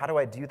do and how do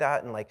I do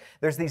that? And like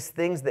there's these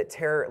things that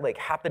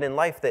happen in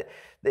life that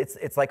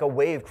it's like a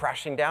wave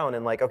crashing down.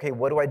 And like, okay,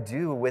 what do I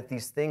do with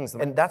these things?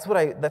 And that's what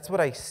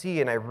I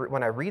see. And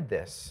when I read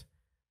this,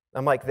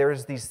 I'm like,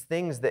 there's these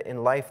things that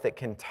in life that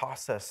can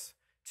toss us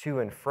to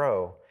and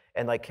fro.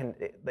 And can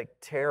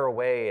tear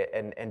away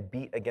and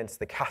beat against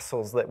the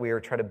castles that we are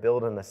trying to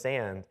build in the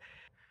sand.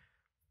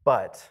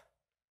 But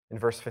in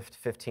verse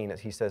 15,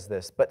 he says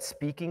this, but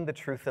speaking the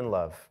truth in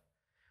love,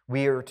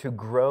 we are to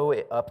grow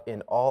up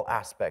in all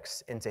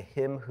aspects into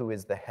him who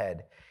is the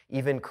head,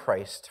 even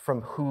Christ,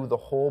 from who the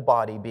whole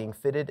body being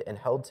fitted and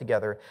held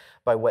together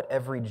by what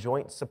every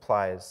joint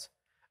supplies,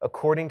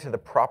 according to the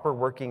proper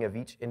working of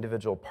each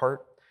individual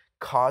part,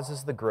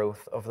 causes the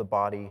growth of the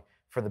body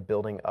for the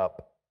building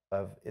up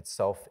of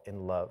itself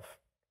in love.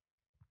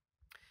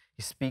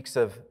 He speaks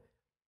of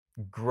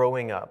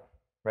growing up,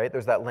 right?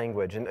 There's that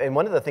language. And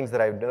one of the things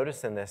that I've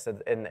noticed in this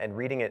and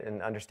reading it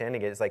and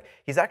understanding it is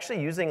he's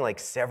actually using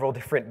several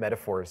different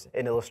metaphors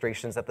and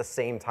illustrations at the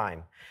same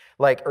time.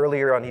 Like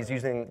earlier on, he's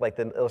using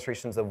the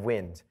illustrations of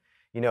wind,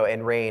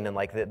 and rain and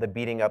the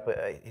beating up.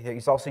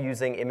 He's also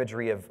using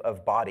imagery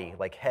of body,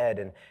 like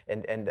head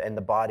and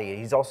the body.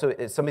 He's also,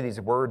 some of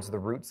these words, the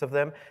roots of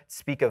them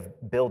speak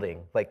of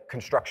building, like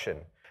construction.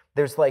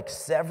 There's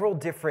several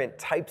different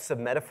types of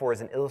metaphors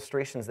and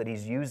illustrations that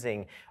he's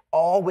using,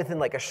 all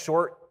within a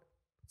short,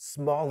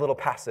 small little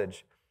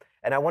passage.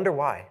 And I wonder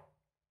why.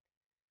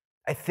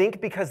 I think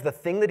because the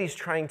thing that he's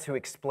trying to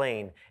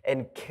explain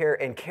and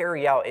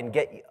carry out and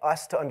get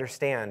us to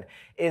understand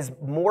is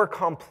more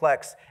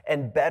complex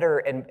and better,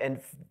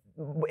 and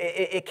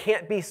it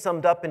can't be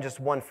summed up in just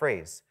one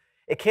phrase.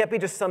 It can't be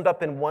just summed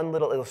up in one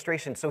little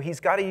illustration. So he's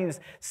got to use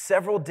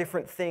several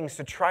different things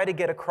to try to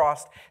get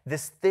across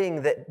this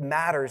thing that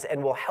matters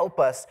and will help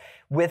us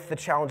with the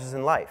challenges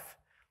in life.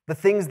 The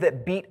things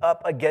that beat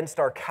up against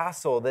our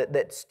castle,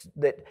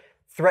 that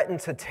threaten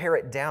to tear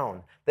it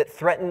down, that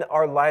threaten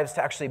our lives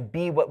to actually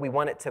be what we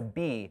want it to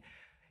be,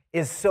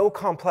 is so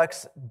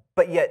complex,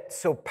 but yet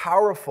so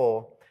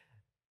powerful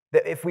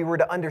that if we were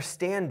to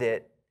understand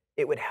it,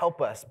 it would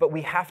help us. But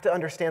we have to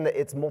understand that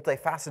it's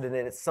multifaceted and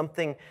it's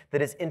something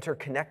that is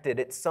interconnected.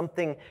 It's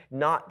something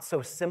not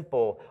so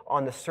simple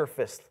on the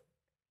surface.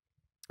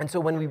 And so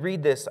when we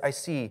read this, I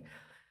see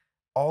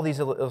all these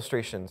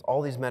illustrations,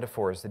 all these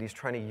metaphors that he's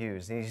trying to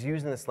use. And he's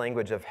using this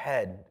language of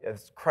head,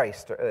 as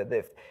Christ.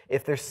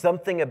 If there's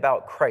something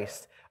about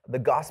Christ, the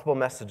gospel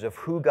message of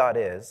who God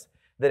is,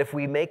 that if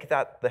we make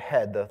that the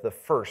head, the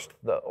first,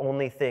 the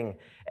only thing,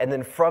 and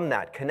then from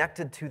that,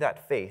 connected to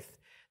that faith,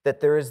 that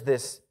there is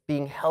this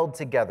being held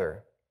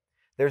together.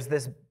 There's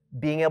this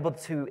being able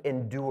to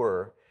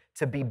endure,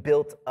 to be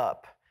built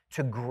up,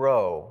 to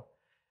grow.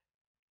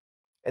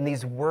 And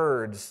these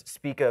words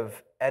speak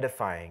of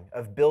edifying,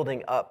 of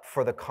building up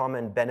for the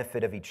common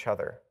benefit of each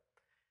other.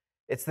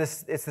 It's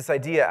this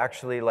idea,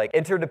 actually,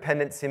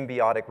 interdependent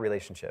symbiotic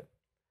relationship.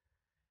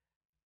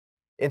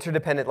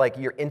 Interdependent,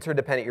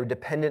 you're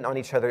dependent on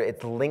each other,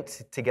 it's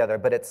linked together,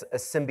 but it's a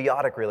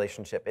symbiotic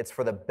relationship. It's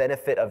for the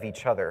benefit of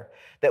each other.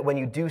 That when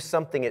you do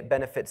something, it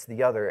benefits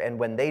the other, and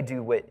when they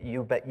do what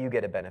you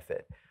get a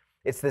benefit.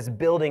 It's this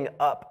building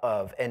up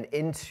of and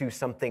into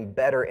something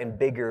better and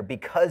bigger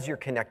because you're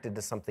connected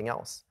to something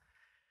else.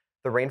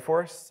 The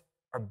rainforests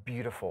are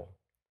beautiful,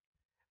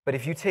 but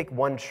if you take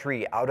one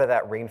tree out of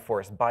that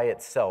rainforest by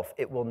itself,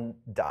 it will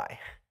die.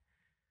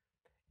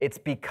 It's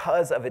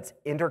because of its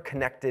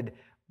interconnected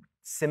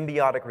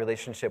symbiotic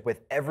relationship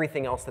with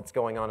everything else that's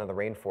going on in the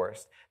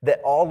rainforest,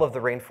 that all of the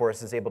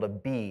rainforest is able to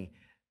be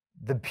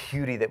the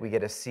beauty that we get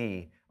to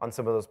see on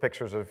some of those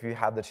pictures, or if you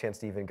had the chance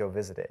to even go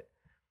visit it.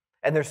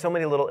 And there's so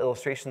many little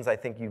illustrations I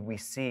think we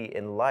see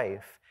in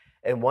life,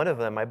 and one of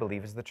them, I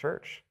believe, is the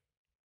church.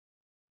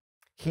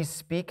 He's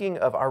speaking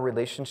of our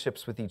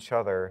relationships with each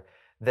other,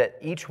 that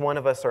each one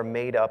of us are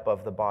made up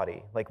of the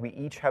body. Like we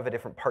each have a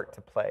different part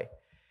to play.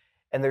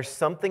 And there's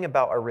something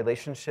about our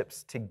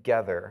relationships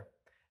together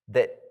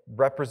that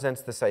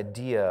represents this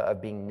idea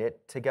of being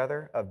knit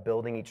together, of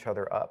building each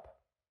other up.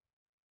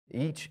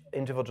 Each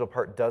individual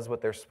part does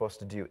what they're supposed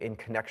to do in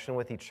connection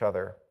with each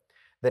other,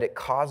 that it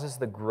causes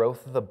the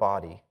growth of the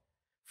body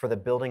for the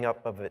building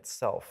up of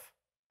itself.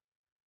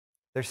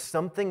 There's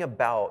something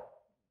about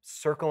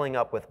circling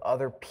up with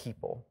other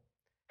people,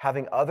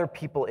 having other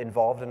people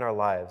involved in our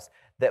lives,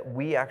 that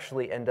we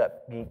actually end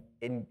up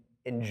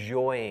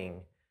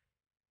enjoying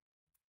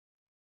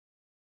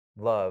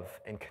love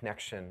and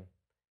connection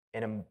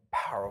in a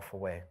powerful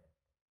way.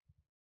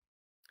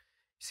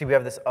 See, we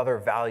have this other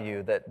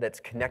value that's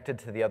connected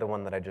to the other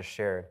one that I just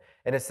shared.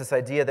 And it's this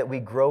idea that we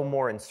grow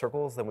more in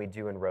circles than we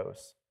do in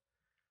rows.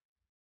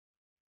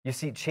 You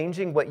see,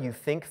 changing what you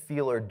think,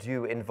 feel, or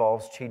do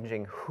involves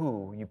changing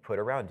who you put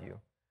around you.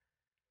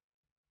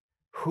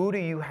 Who do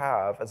you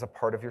have as a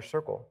part of your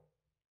circle?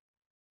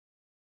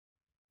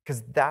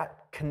 Because that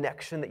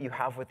connection that you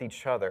have with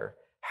each other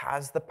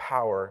has the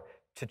power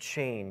to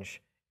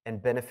change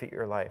and benefit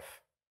your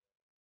life.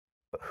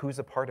 But who's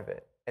a part of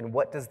it? And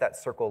what does that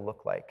circle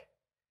look like?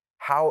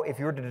 How, if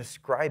you were to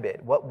describe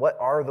it, what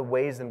are the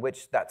ways in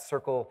which that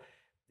circle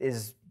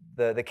is,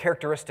 the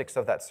characteristics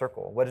of that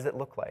circle? What does it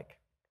look like?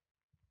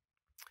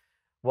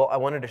 Well, I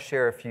wanted to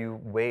share a few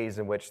ways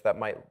in which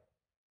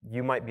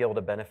you might be able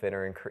to benefit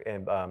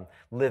or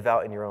live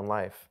out in your own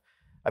life.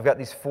 I've got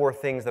these 4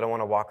 things that I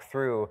want to walk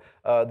through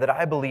that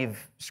I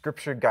believe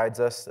Scripture guides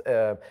us,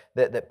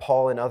 that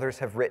Paul and others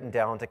have written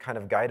down to kind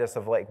of guide us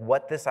of like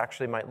what this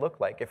actually might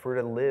look like if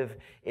we're to live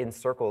in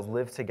circles,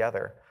 live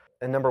together.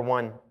 And number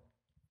 1,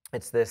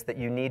 it's this, that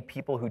you need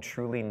people who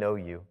truly know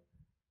you.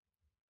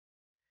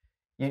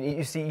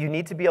 You see, you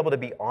need to be able to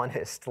be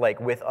honest,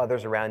 like with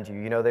others around you.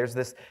 You know, there's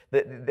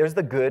there's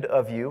the good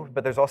of you,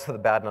 but there's also the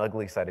bad and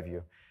ugly side of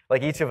you.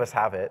 Like each of us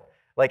have it.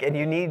 Like, and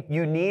you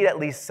need at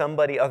least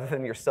somebody other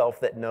than yourself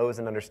that knows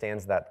and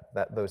understands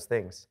those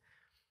things.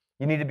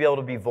 You need to be able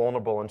to be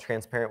vulnerable and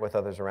transparent with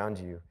others around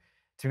you,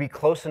 to be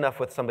close enough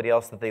with somebody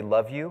else that they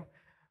love you,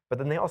 but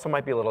then they also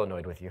might be a little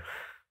annoyed with you.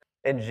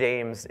 In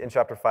James, in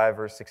chapter 5,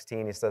 verse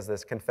 16, he says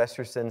this, confess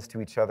your sins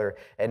to each other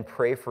and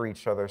pray for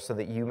each other so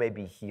that you may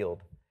be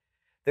healed.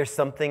 There's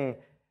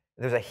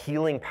a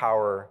healing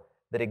power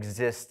that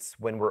exists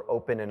when we're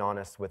open and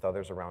honest with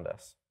others around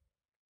us.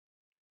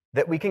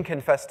 That we can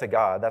confess to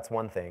God, that's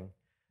one thing.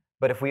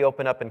 But if we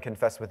open up and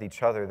confess with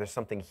each other, there's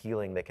something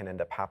healing that can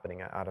end up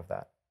happening out of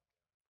that.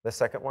 The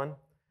second one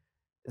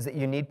is that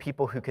you need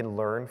people who can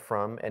learn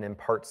from and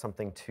impart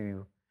something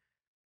to.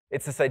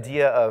 It's this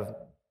idea of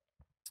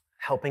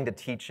helping to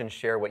teach and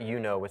share what you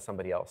know with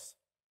somebody else.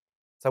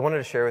 So I wanted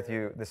to share with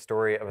you the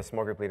story of a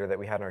small group leader that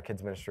we had in our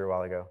kids ministry a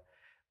while ago.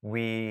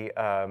 We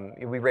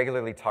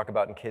regularly talk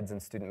about in kids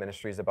and student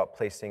ministries about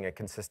placing a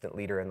consistent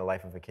leader in the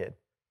life of a kid.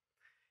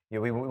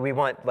 You know, we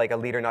want like a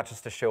leader not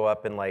just to show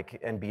up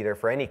and be there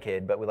for any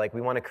kid, but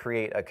we want to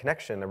create a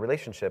connection, a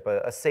relationship,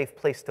 a safe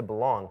place to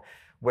belong,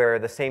 where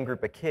the same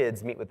group of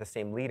kids meet with the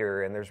same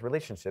leader and there's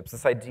relationships.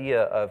 This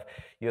idea of,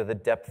 you know, the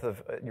depth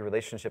of your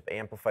relationship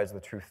amplifies the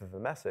truth of the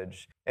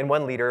message. And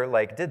one leader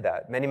did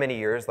that many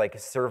years,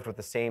 served with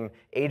the same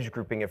age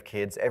grouping of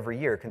kids every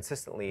year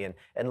consistently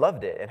and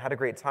loved it and had a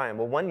great time.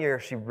 Well, one year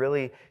she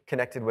really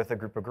connected with a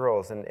group of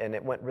girls and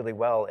it went really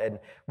well. And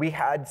we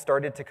had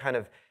started to kind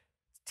of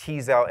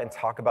tease out and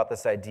talk about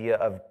this idea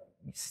of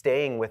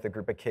staying with a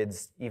group of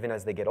kids even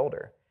as they get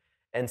older.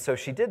 And so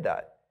she did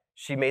that.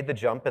 She made the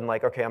jump and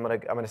okay, I'm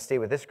gonna stay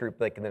with this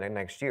group in the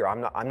next year.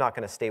 I'm not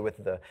gonna stay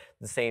with the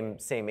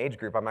same age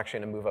group. I'm actually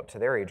gonna move up to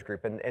their age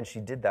group. And she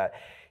did that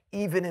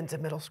even into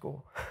middle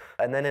school.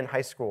 And then in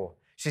high school,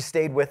 she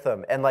stayed with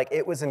them. And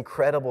it was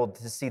incredible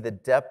to see the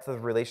depth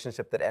of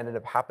relationship that ended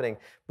up happening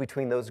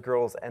between those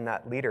girls and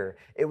that leader.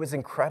 It was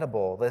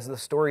incredible. There's the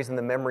stories and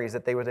the memories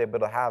that they were able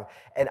to have.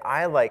 And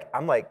I'm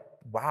like,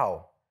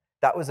 wow,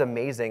 that was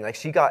amazing.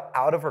 She got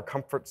out of her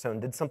comfort zone,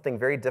 did something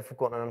very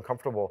difficult and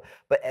uncomfortable,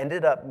 but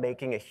ended up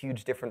making a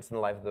huge difference in the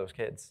life of those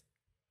kids.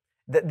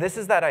 This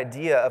is that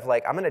idea of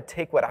I'm going to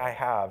take what I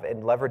have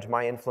and leverage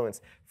my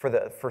influence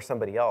for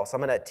somebody else.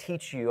 I'm going to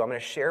teach you, I'm going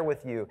to share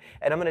with you,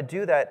 and I'm going to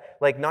do that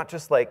not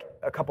just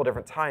a couple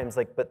different times,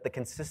 but the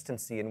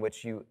consistency in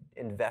which you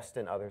invest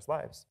in others'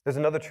 lives. There's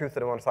another truth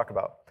that I want to talk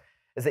about,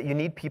 is that you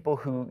need people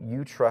who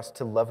you trust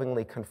to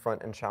lovingly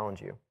confront and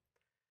challenge you.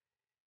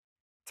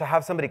 To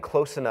have somebody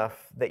close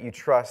enough that you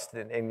trust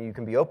and you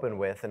can be open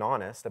with and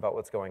honest about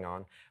what's going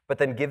on, but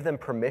then give them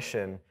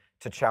permission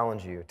to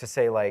challenge you, to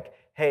say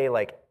hey,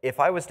 if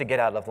I was to get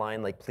out of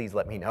line, please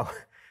let me know.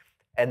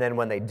 And then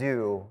when they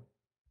do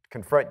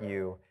confront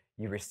you,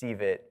 you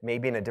receive it,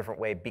 maybe in a different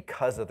way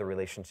because of the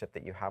relationship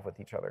that you have with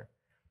each other.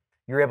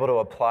 You're able to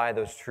apply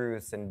those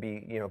truths and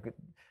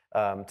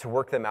to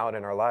work them out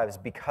in our lives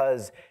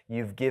because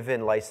you've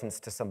given license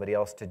to somebody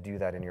else to do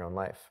that in your own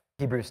life.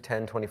 Hebrews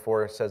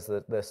 10:24 says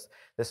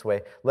this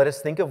way, let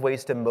us think of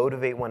ways to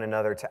motivate one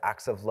another to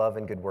acts of love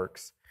and good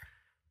works.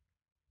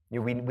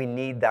 We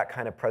need that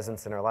kind of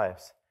presence in our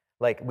lives.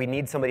 Like, we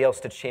need somebody else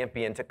to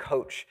champion, to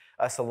coach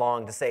us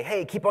along, to say,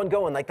 hey, keep on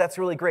going, like, that's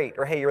really great,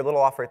 or hey, you're a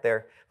little off right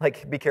there,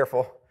 like, be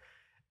careful.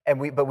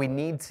 But we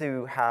need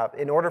to have,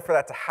 in order for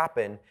that to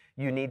happen,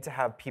 you need to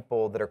have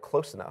people that are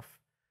close enough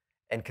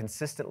and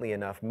consistently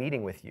enough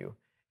meeting with you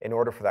in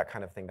order for that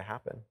kind of thing to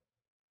happen.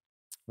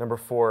 Number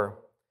 4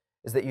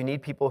 is that you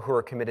need people who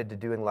are committed to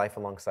doing life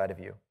alongside of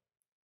you,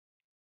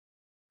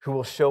 who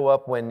will show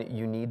up when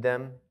you need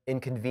them,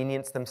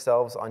 inconvenience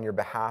themselves on your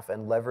behalf,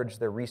 and leverage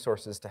their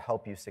resources to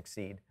help you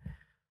succeed.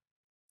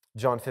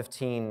 John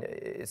 15,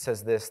 it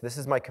says this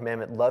is my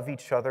commandment, love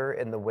each other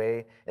in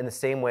the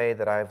same way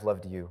that I have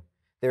loved you.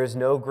 There is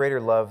no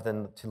greater love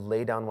than to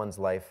lay down one's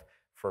life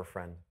for a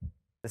friend.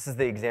 This is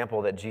the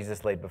example that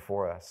Jesus laid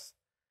before us.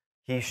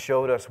 He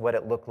showed us what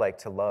it looked like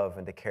to love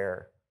and to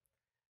care,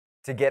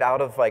 to get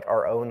out of like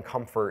our own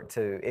comfort,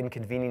 to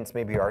inconvenience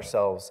maybe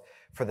ourselves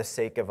for the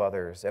sake of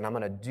others. And I'm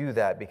going to do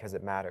that because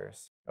it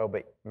matters. Oh,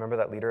 but remember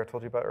that leader I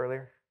told you about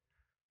earlier?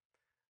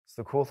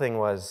 So the cool thing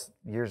was,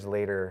 years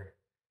later,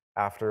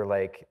 after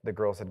like the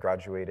girls had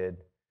graduated,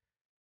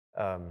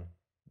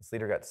 this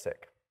leader got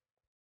sick.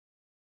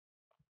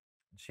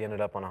 She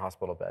ended up on a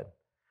hospital bed.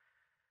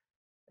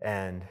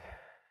 And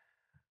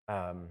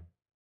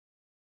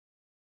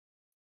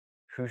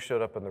who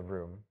showed up in the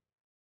room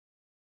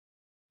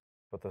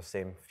but those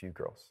same few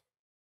girls?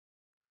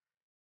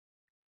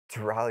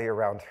 To rally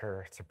around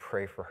her, to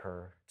pray for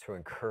her, to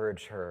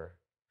encourage her.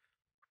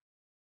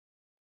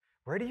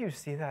 Where do you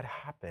see that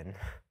happen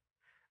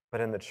but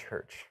in the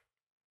church?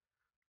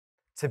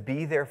 To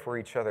be there for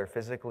each other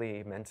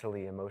physically,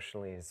 mentally,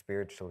 emotionally,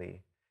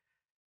 spiritually,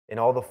 in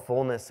all the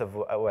fullness of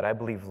what I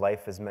believe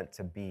life is meant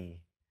to be.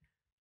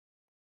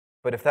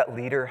 But if that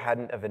leader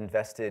hadn't have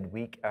invested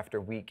week after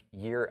week,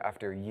 year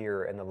after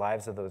year in the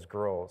lives of those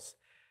girls,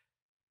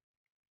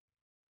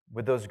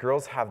 would those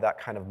girls have that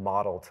kind of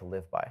model to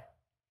live by?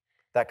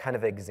 That kind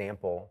of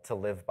example to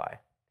live by?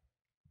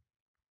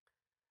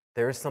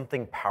 There is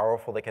something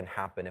powerful that can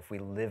happen if we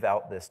live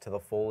out this to the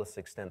fullest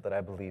extent that I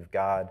believe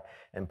God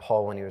and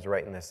Paul, when he was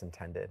writing this,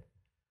 intended.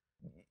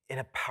 In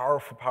a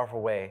powerful,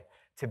 powerful way,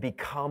 to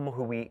become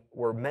who we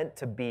were meant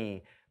to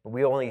be, but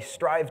we only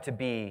strive to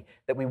be,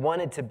 that we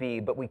wanted to be,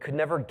 but we could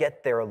never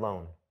get there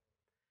alone.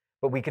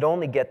 But we could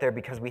only get there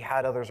because we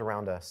had others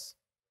around us.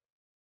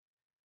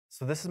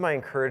 So this is my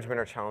encouragement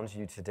or challenge to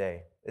you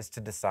today, is to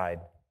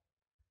decide.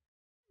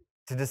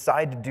 To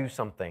decide to do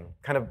something.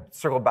 Kind of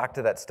circle back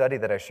to that study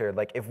that I shared.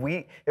 Like, if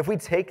we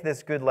take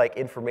this good like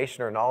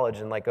information or knowledge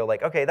and like go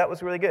like, okay, that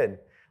was really good.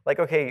 Like,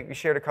 okay, you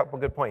shared a couple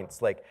good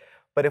points. Like,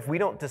 but if we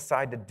don't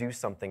decide to do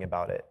something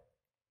about it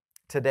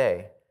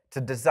today, to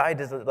decide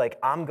to like,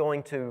 I'm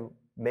going to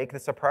make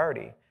this a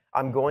priority.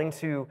 I'm going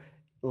to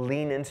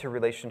lean into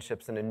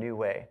relationships in a new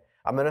way.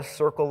 I'm going to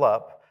circle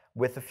up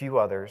with a few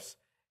others.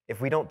 If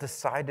we don't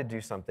decide to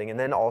do something, and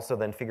then also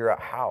then figure out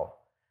how.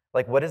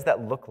 Like, what does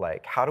that look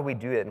like? How do we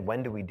do it, and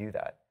when do we do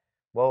that?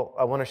 Well,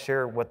 I want to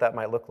share what that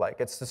might look like.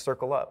 It's to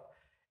circle up.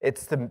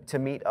 It's to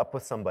meet up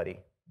with somebody.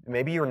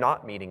 Maybe you're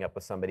not meeting up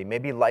with somebody.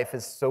 Maybe life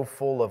is so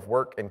full of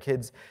work and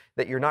kids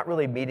that you're not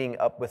really meeting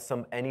up with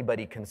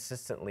anybody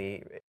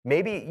consistently.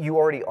 Maybe you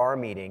already are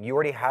meeting. You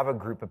already have a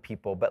group of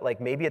people, but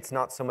like maybe it's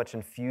not so much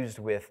infused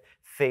with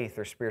faith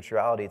or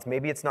spirituality.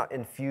 Maybe it's not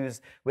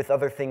infused with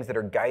other things that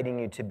are guiding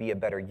you to be a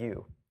better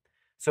you.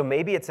 So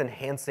maybe it's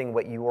enhancing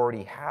what you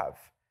already have.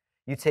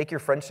 You take your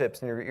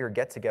friendships and your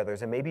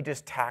get-togethers and maybe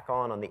just tack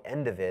on the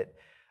end of it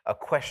a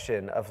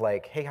question of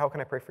like, hey, how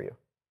can I pray for you?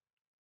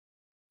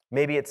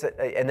 Maybe it's,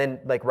 and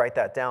then like write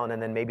that down,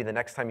 and then maybe the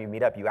next time you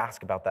meet up, you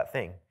ask about that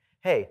thing.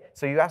 Hey,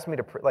 so you asked me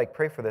to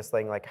pray for this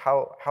thing, like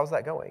how's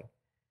that going?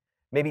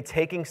 Maybe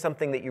taking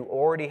something that you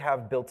already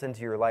have built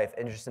into your life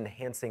and just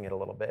enhancing it a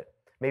little bit.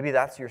 Maybe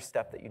that's your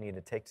step that you need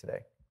to take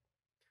today.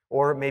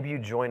 Or maybe you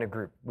join a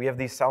group. We have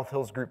these South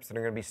Hills groups that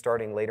are going to be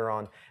starting later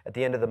on at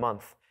the end of the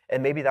month.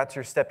 And maybe that's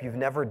your step. You've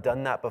never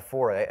done that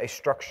before, a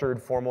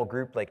structured, formal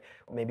group. Like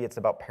maybe it's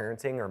about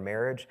parenting or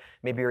marriage.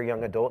 Maybe you're a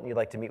young adult and you'd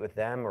like to meet with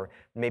them. Or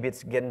maybe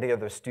it's getting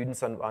together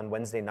students on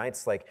Wednesday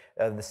nights, like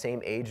the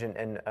same age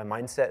and a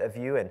mindset of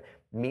you, and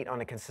meet on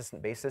a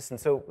consistent basis. And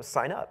so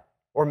sign up.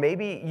 Or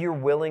maybe you're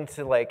willing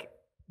to, like,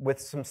 with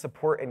some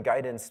support and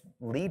guidance,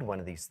 lead one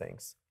of these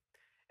things.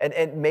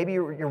 And maybe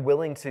you're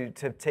willing to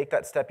take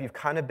that step. You've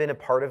kind of been a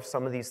part of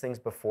some of these things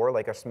before,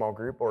 like a small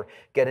group or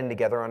getting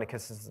together on a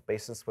consistent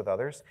basis with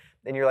others.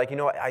 And you're like, you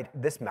know what,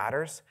 this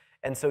matters.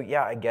 And so,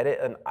 yeah, I get it.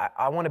 And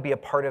I want to be a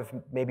part of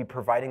maybe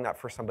providing that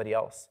for somebody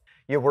else.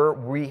 Yeah,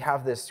 we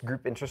have this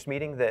group interest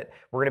meeting that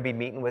we're going to be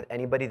meeting with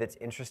anybody that's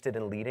interested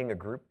in leading a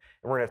group.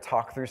 And we're going to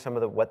talk through some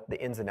of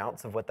the ins and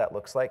outs of what that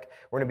looks like.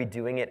 We're going to be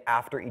doing it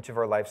after each of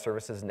our live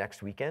services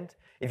next weekend.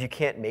 If you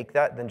can't make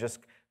that, then just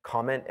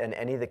comment, and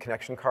any of the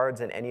connection cards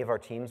and any of our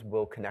teams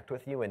will connect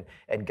with you and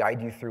guide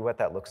you through what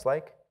that looks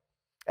like.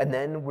 And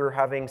then we're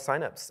having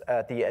signups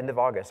at the end of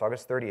August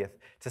 30th,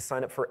 to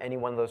sign up for any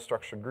one of those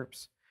structured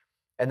groups.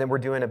 And then we're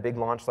doing a big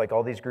launch. Like,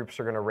 all these groups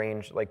are going to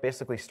range, like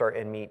basically start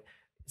and meet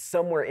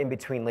somewhere in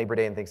between Labor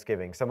Day and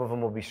Thanksgiving. Some of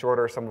them will be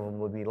shorter, some of them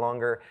will be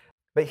longer.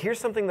 But here's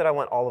something that I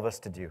want all of us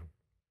to do.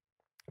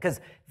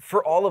 Because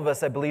for all of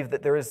us, I believe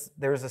that there is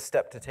a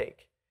step to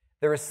take.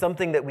 There is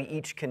something that we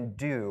each can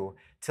do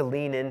to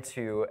lean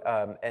into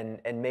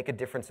and make a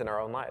difference in our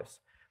own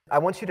lives. I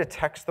want you to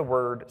text the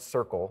word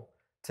circle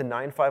to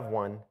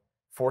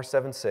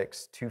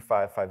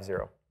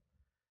 951-476-2550.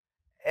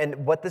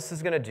 And what this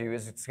is going to do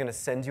is it's going to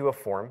send you a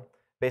form,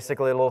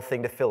 basically a little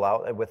thing to fill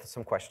out with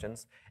some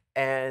questions.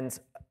 And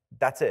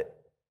that's it,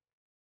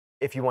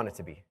 if you want it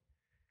to be.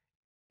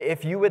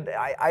 If you would,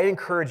 I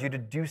encourage you to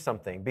do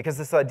something, because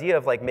this idea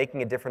of like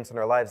making a difference in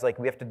our lives, like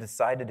we have to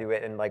decide to do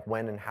it, and like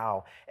when and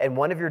how. And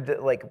one of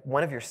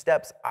your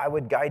steps I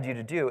would guide you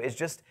to do is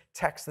just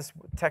text this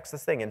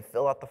thing and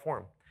fill out the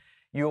form.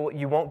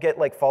 You won't get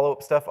like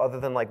follow-up stuff other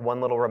than like one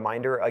little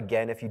reminder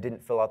again if you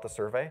didn't fill out the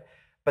survey,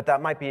 but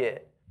that might be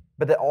it.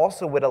 But that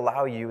also would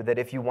allow you that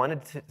if you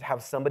wanted to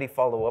have somebody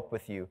follow up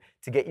with you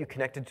to get you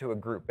connected to a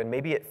group, and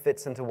maybe it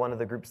fits into one of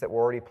the groups that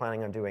we're already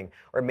planning on doing,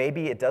 or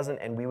maybe it doesn't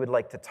and we would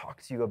like to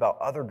talk to you about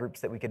other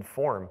groups that we could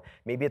form.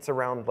 Maybe it's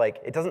around like,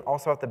 it doesn't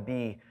also have to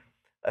be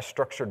a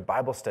structured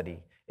Bible study.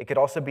 It could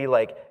also be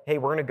like, hey,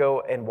 we're gonna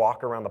go and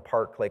walk around the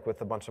park like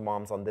with a bunch of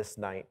moms on this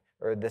night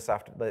or this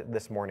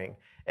morning.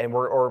 And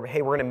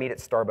hey, we're gonna meet at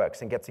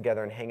Starbucks and get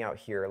together and hang out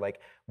here. Like,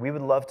 we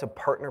would love to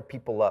partner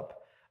people up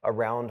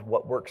around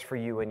what works for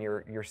you in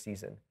your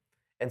season.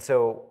 And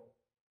so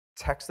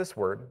text this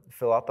word,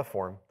 fill out the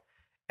form,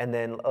 and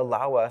then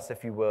allow us,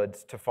 if you would,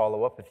 to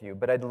follow up with you.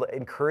 But I'd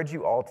encourage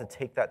you all to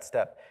take that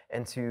step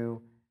and to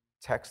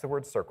text the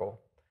word circle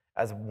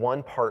as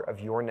one part of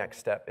your next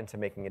step into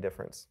making a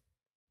difference.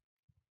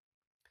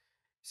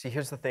 See,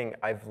 here's the thing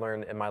I've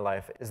learned in my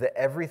life, is that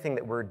everything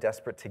that we're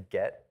desperate to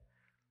get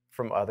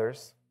from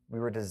others,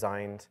 we were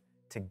designed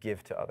to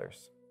give to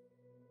others.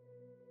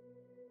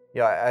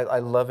 Yeah, I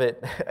love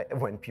it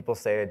when people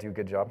say I do a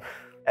good job.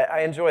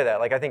 I enjoy that.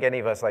 Like, I think any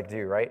of us like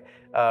do, right?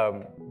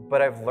 But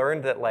I've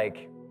learned that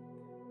like,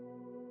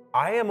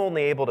 I am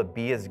only able to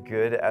be as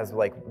good as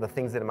like the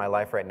things that in my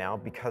life right now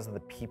because of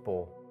the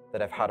people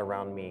that I've had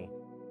around me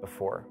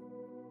before.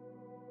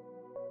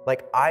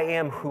 Like, I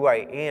am who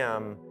I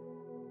am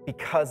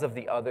because of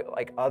the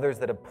others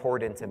that have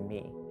poured into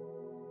me.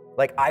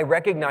 Like, I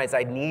recognize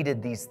I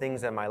needed these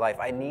things in my life.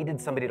 I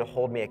needed somebody to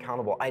hold me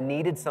accountable. I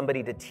needed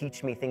somebody to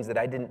teach me things that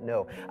I didn't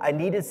know. I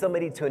needed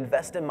somebody to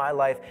invest in my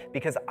life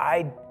because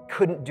I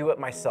couldn't do it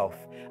myself.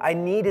 I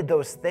needed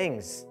those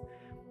things.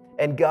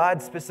 And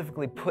God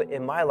specifically put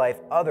in my life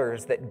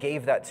others that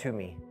gave that to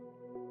me.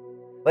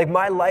 Like,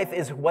 my life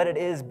is what it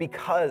is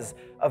because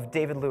of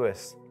David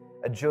Lewis,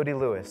 Jody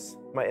Lewis,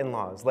 my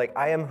in-laws. Like,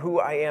 I am who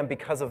I am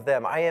because of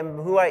them. I am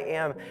who I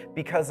am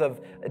because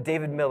of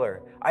David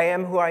Miller. I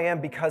am who I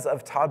am because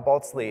of Todd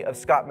Baltzley, of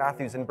Scott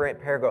Matthews and Brant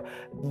Perigo,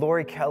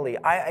 Lori Kelly.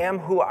 I am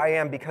who I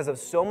am because of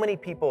so many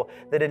people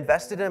that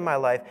invested in my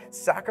life,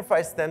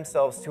 sacrificed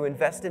themselves to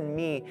invest in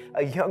me,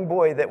 a young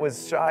boy that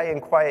was shy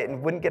and quiet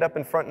and wouldn't get up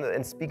in front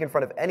and speak in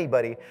front of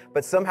anybody,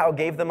 but somehow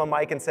gave them a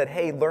mic and said,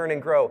 hey, learn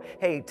and grow.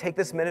 Hey, take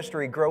this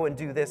ministry, grow and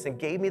do this, and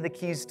gave me the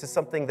keys to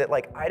something that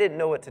like I didn't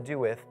know what to do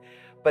with,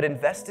 but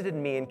invested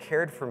in me and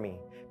cared for me.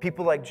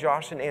 People like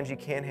Josh and Angie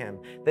Canham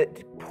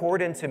that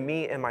poured into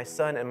me and my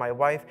son and my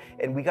wife,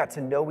 and we got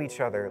to know each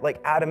other,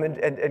 like Adam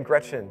and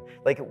Gretchen,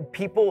 like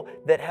people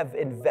that have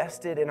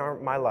invested in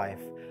my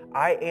life.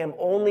 I am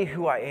only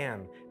who I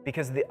am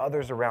because of the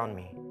others around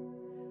me.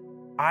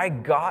 I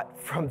got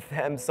from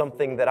them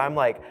something that I'm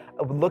like,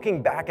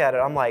 looking back at it,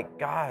 I'm like,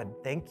 God,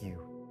 thank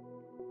you.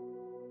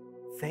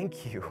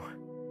 Thank you.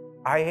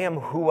 I am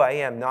who I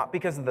am, not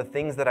because of the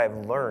things that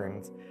I've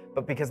learned,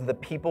 but because of the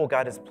people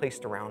God has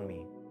placed around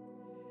me.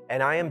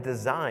 And I am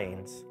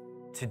designed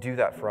to do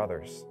that for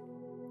others.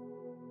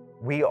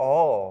 We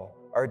all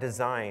are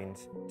designed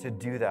to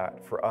do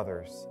that for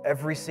others,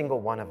 every single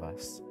one of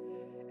us.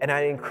 And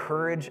I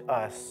encourage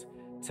us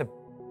to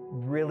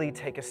really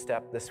take a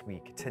step this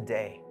week,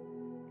 today,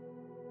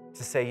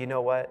 to say, you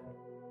know what?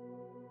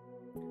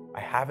 I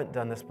haven't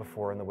done this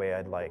before in the way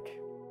I'd like.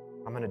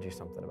 I'm going to do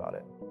something about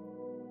it.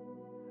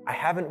 I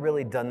haven't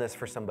really done this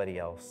for somebody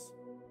else.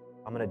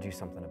 I'm going to do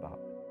something about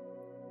it.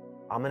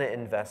 I'm going to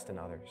invest in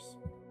others.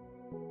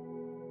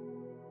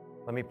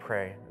 Let me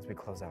pray as we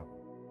close out.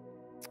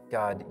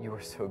 God, you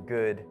are so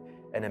good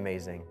and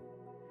amazing.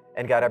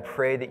 And God, I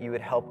pray that you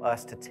would help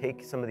us to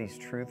take some of these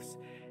truths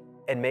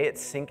and may it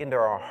sink into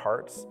our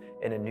hearts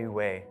in a new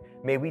way.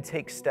 May we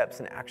take steps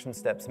and action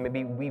steps.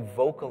 Maybe we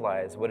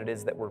vocalize what it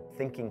is that we're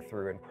thinking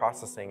through and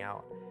processing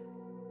out.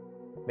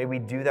 May we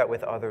do that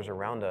with others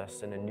around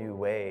us in a new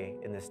way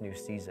in this new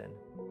season,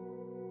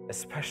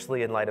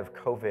 especially in light of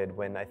COVID,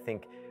 when I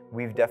think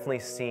we've definitely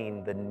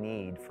seen the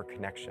need for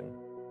connection,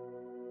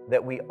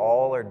 that we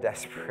all are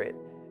desperate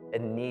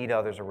and need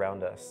others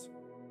around us,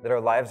 that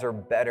our lives are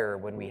better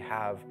when we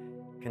have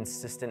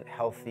consistent,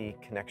 healthy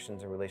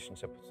connections and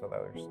relationships with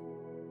others.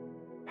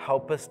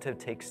 Help us to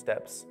take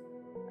steps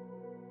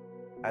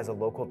as a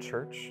local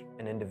church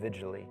and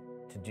individually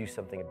to do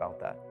something about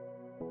that.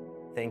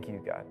 Thank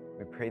you, God.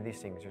 We pray these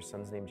things in your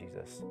son's name,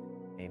 Jesus.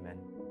 Amen.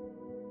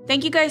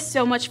 Thank you guys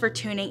so much for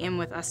tuning in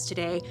with us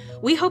today.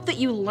 We hope that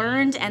you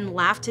learned and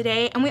laughed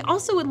today, and we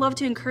also would love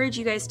to encourage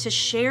you guys to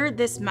share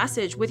this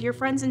message with your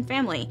friends and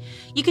family.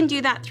 You can do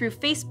that through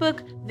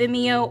Facebook,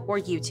 Vimeo, or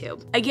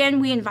YouTube.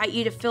 Again, we invite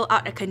you to fill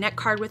out a Connect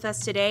card with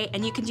us today,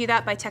 and you can do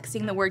that by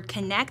texting the word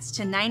CONNECT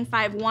to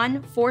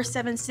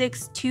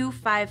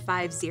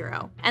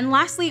 951-476-2550. And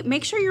lastly,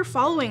 make sure you're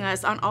following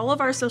us on all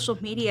of our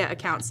social media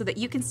accounts so that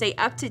you can stay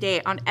up to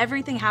date on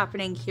everything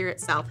happening here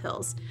at South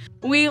Hills.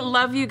 We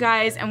love you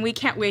guys, and we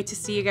can't wait to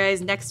see you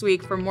guys next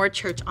week for more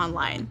Church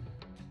Online.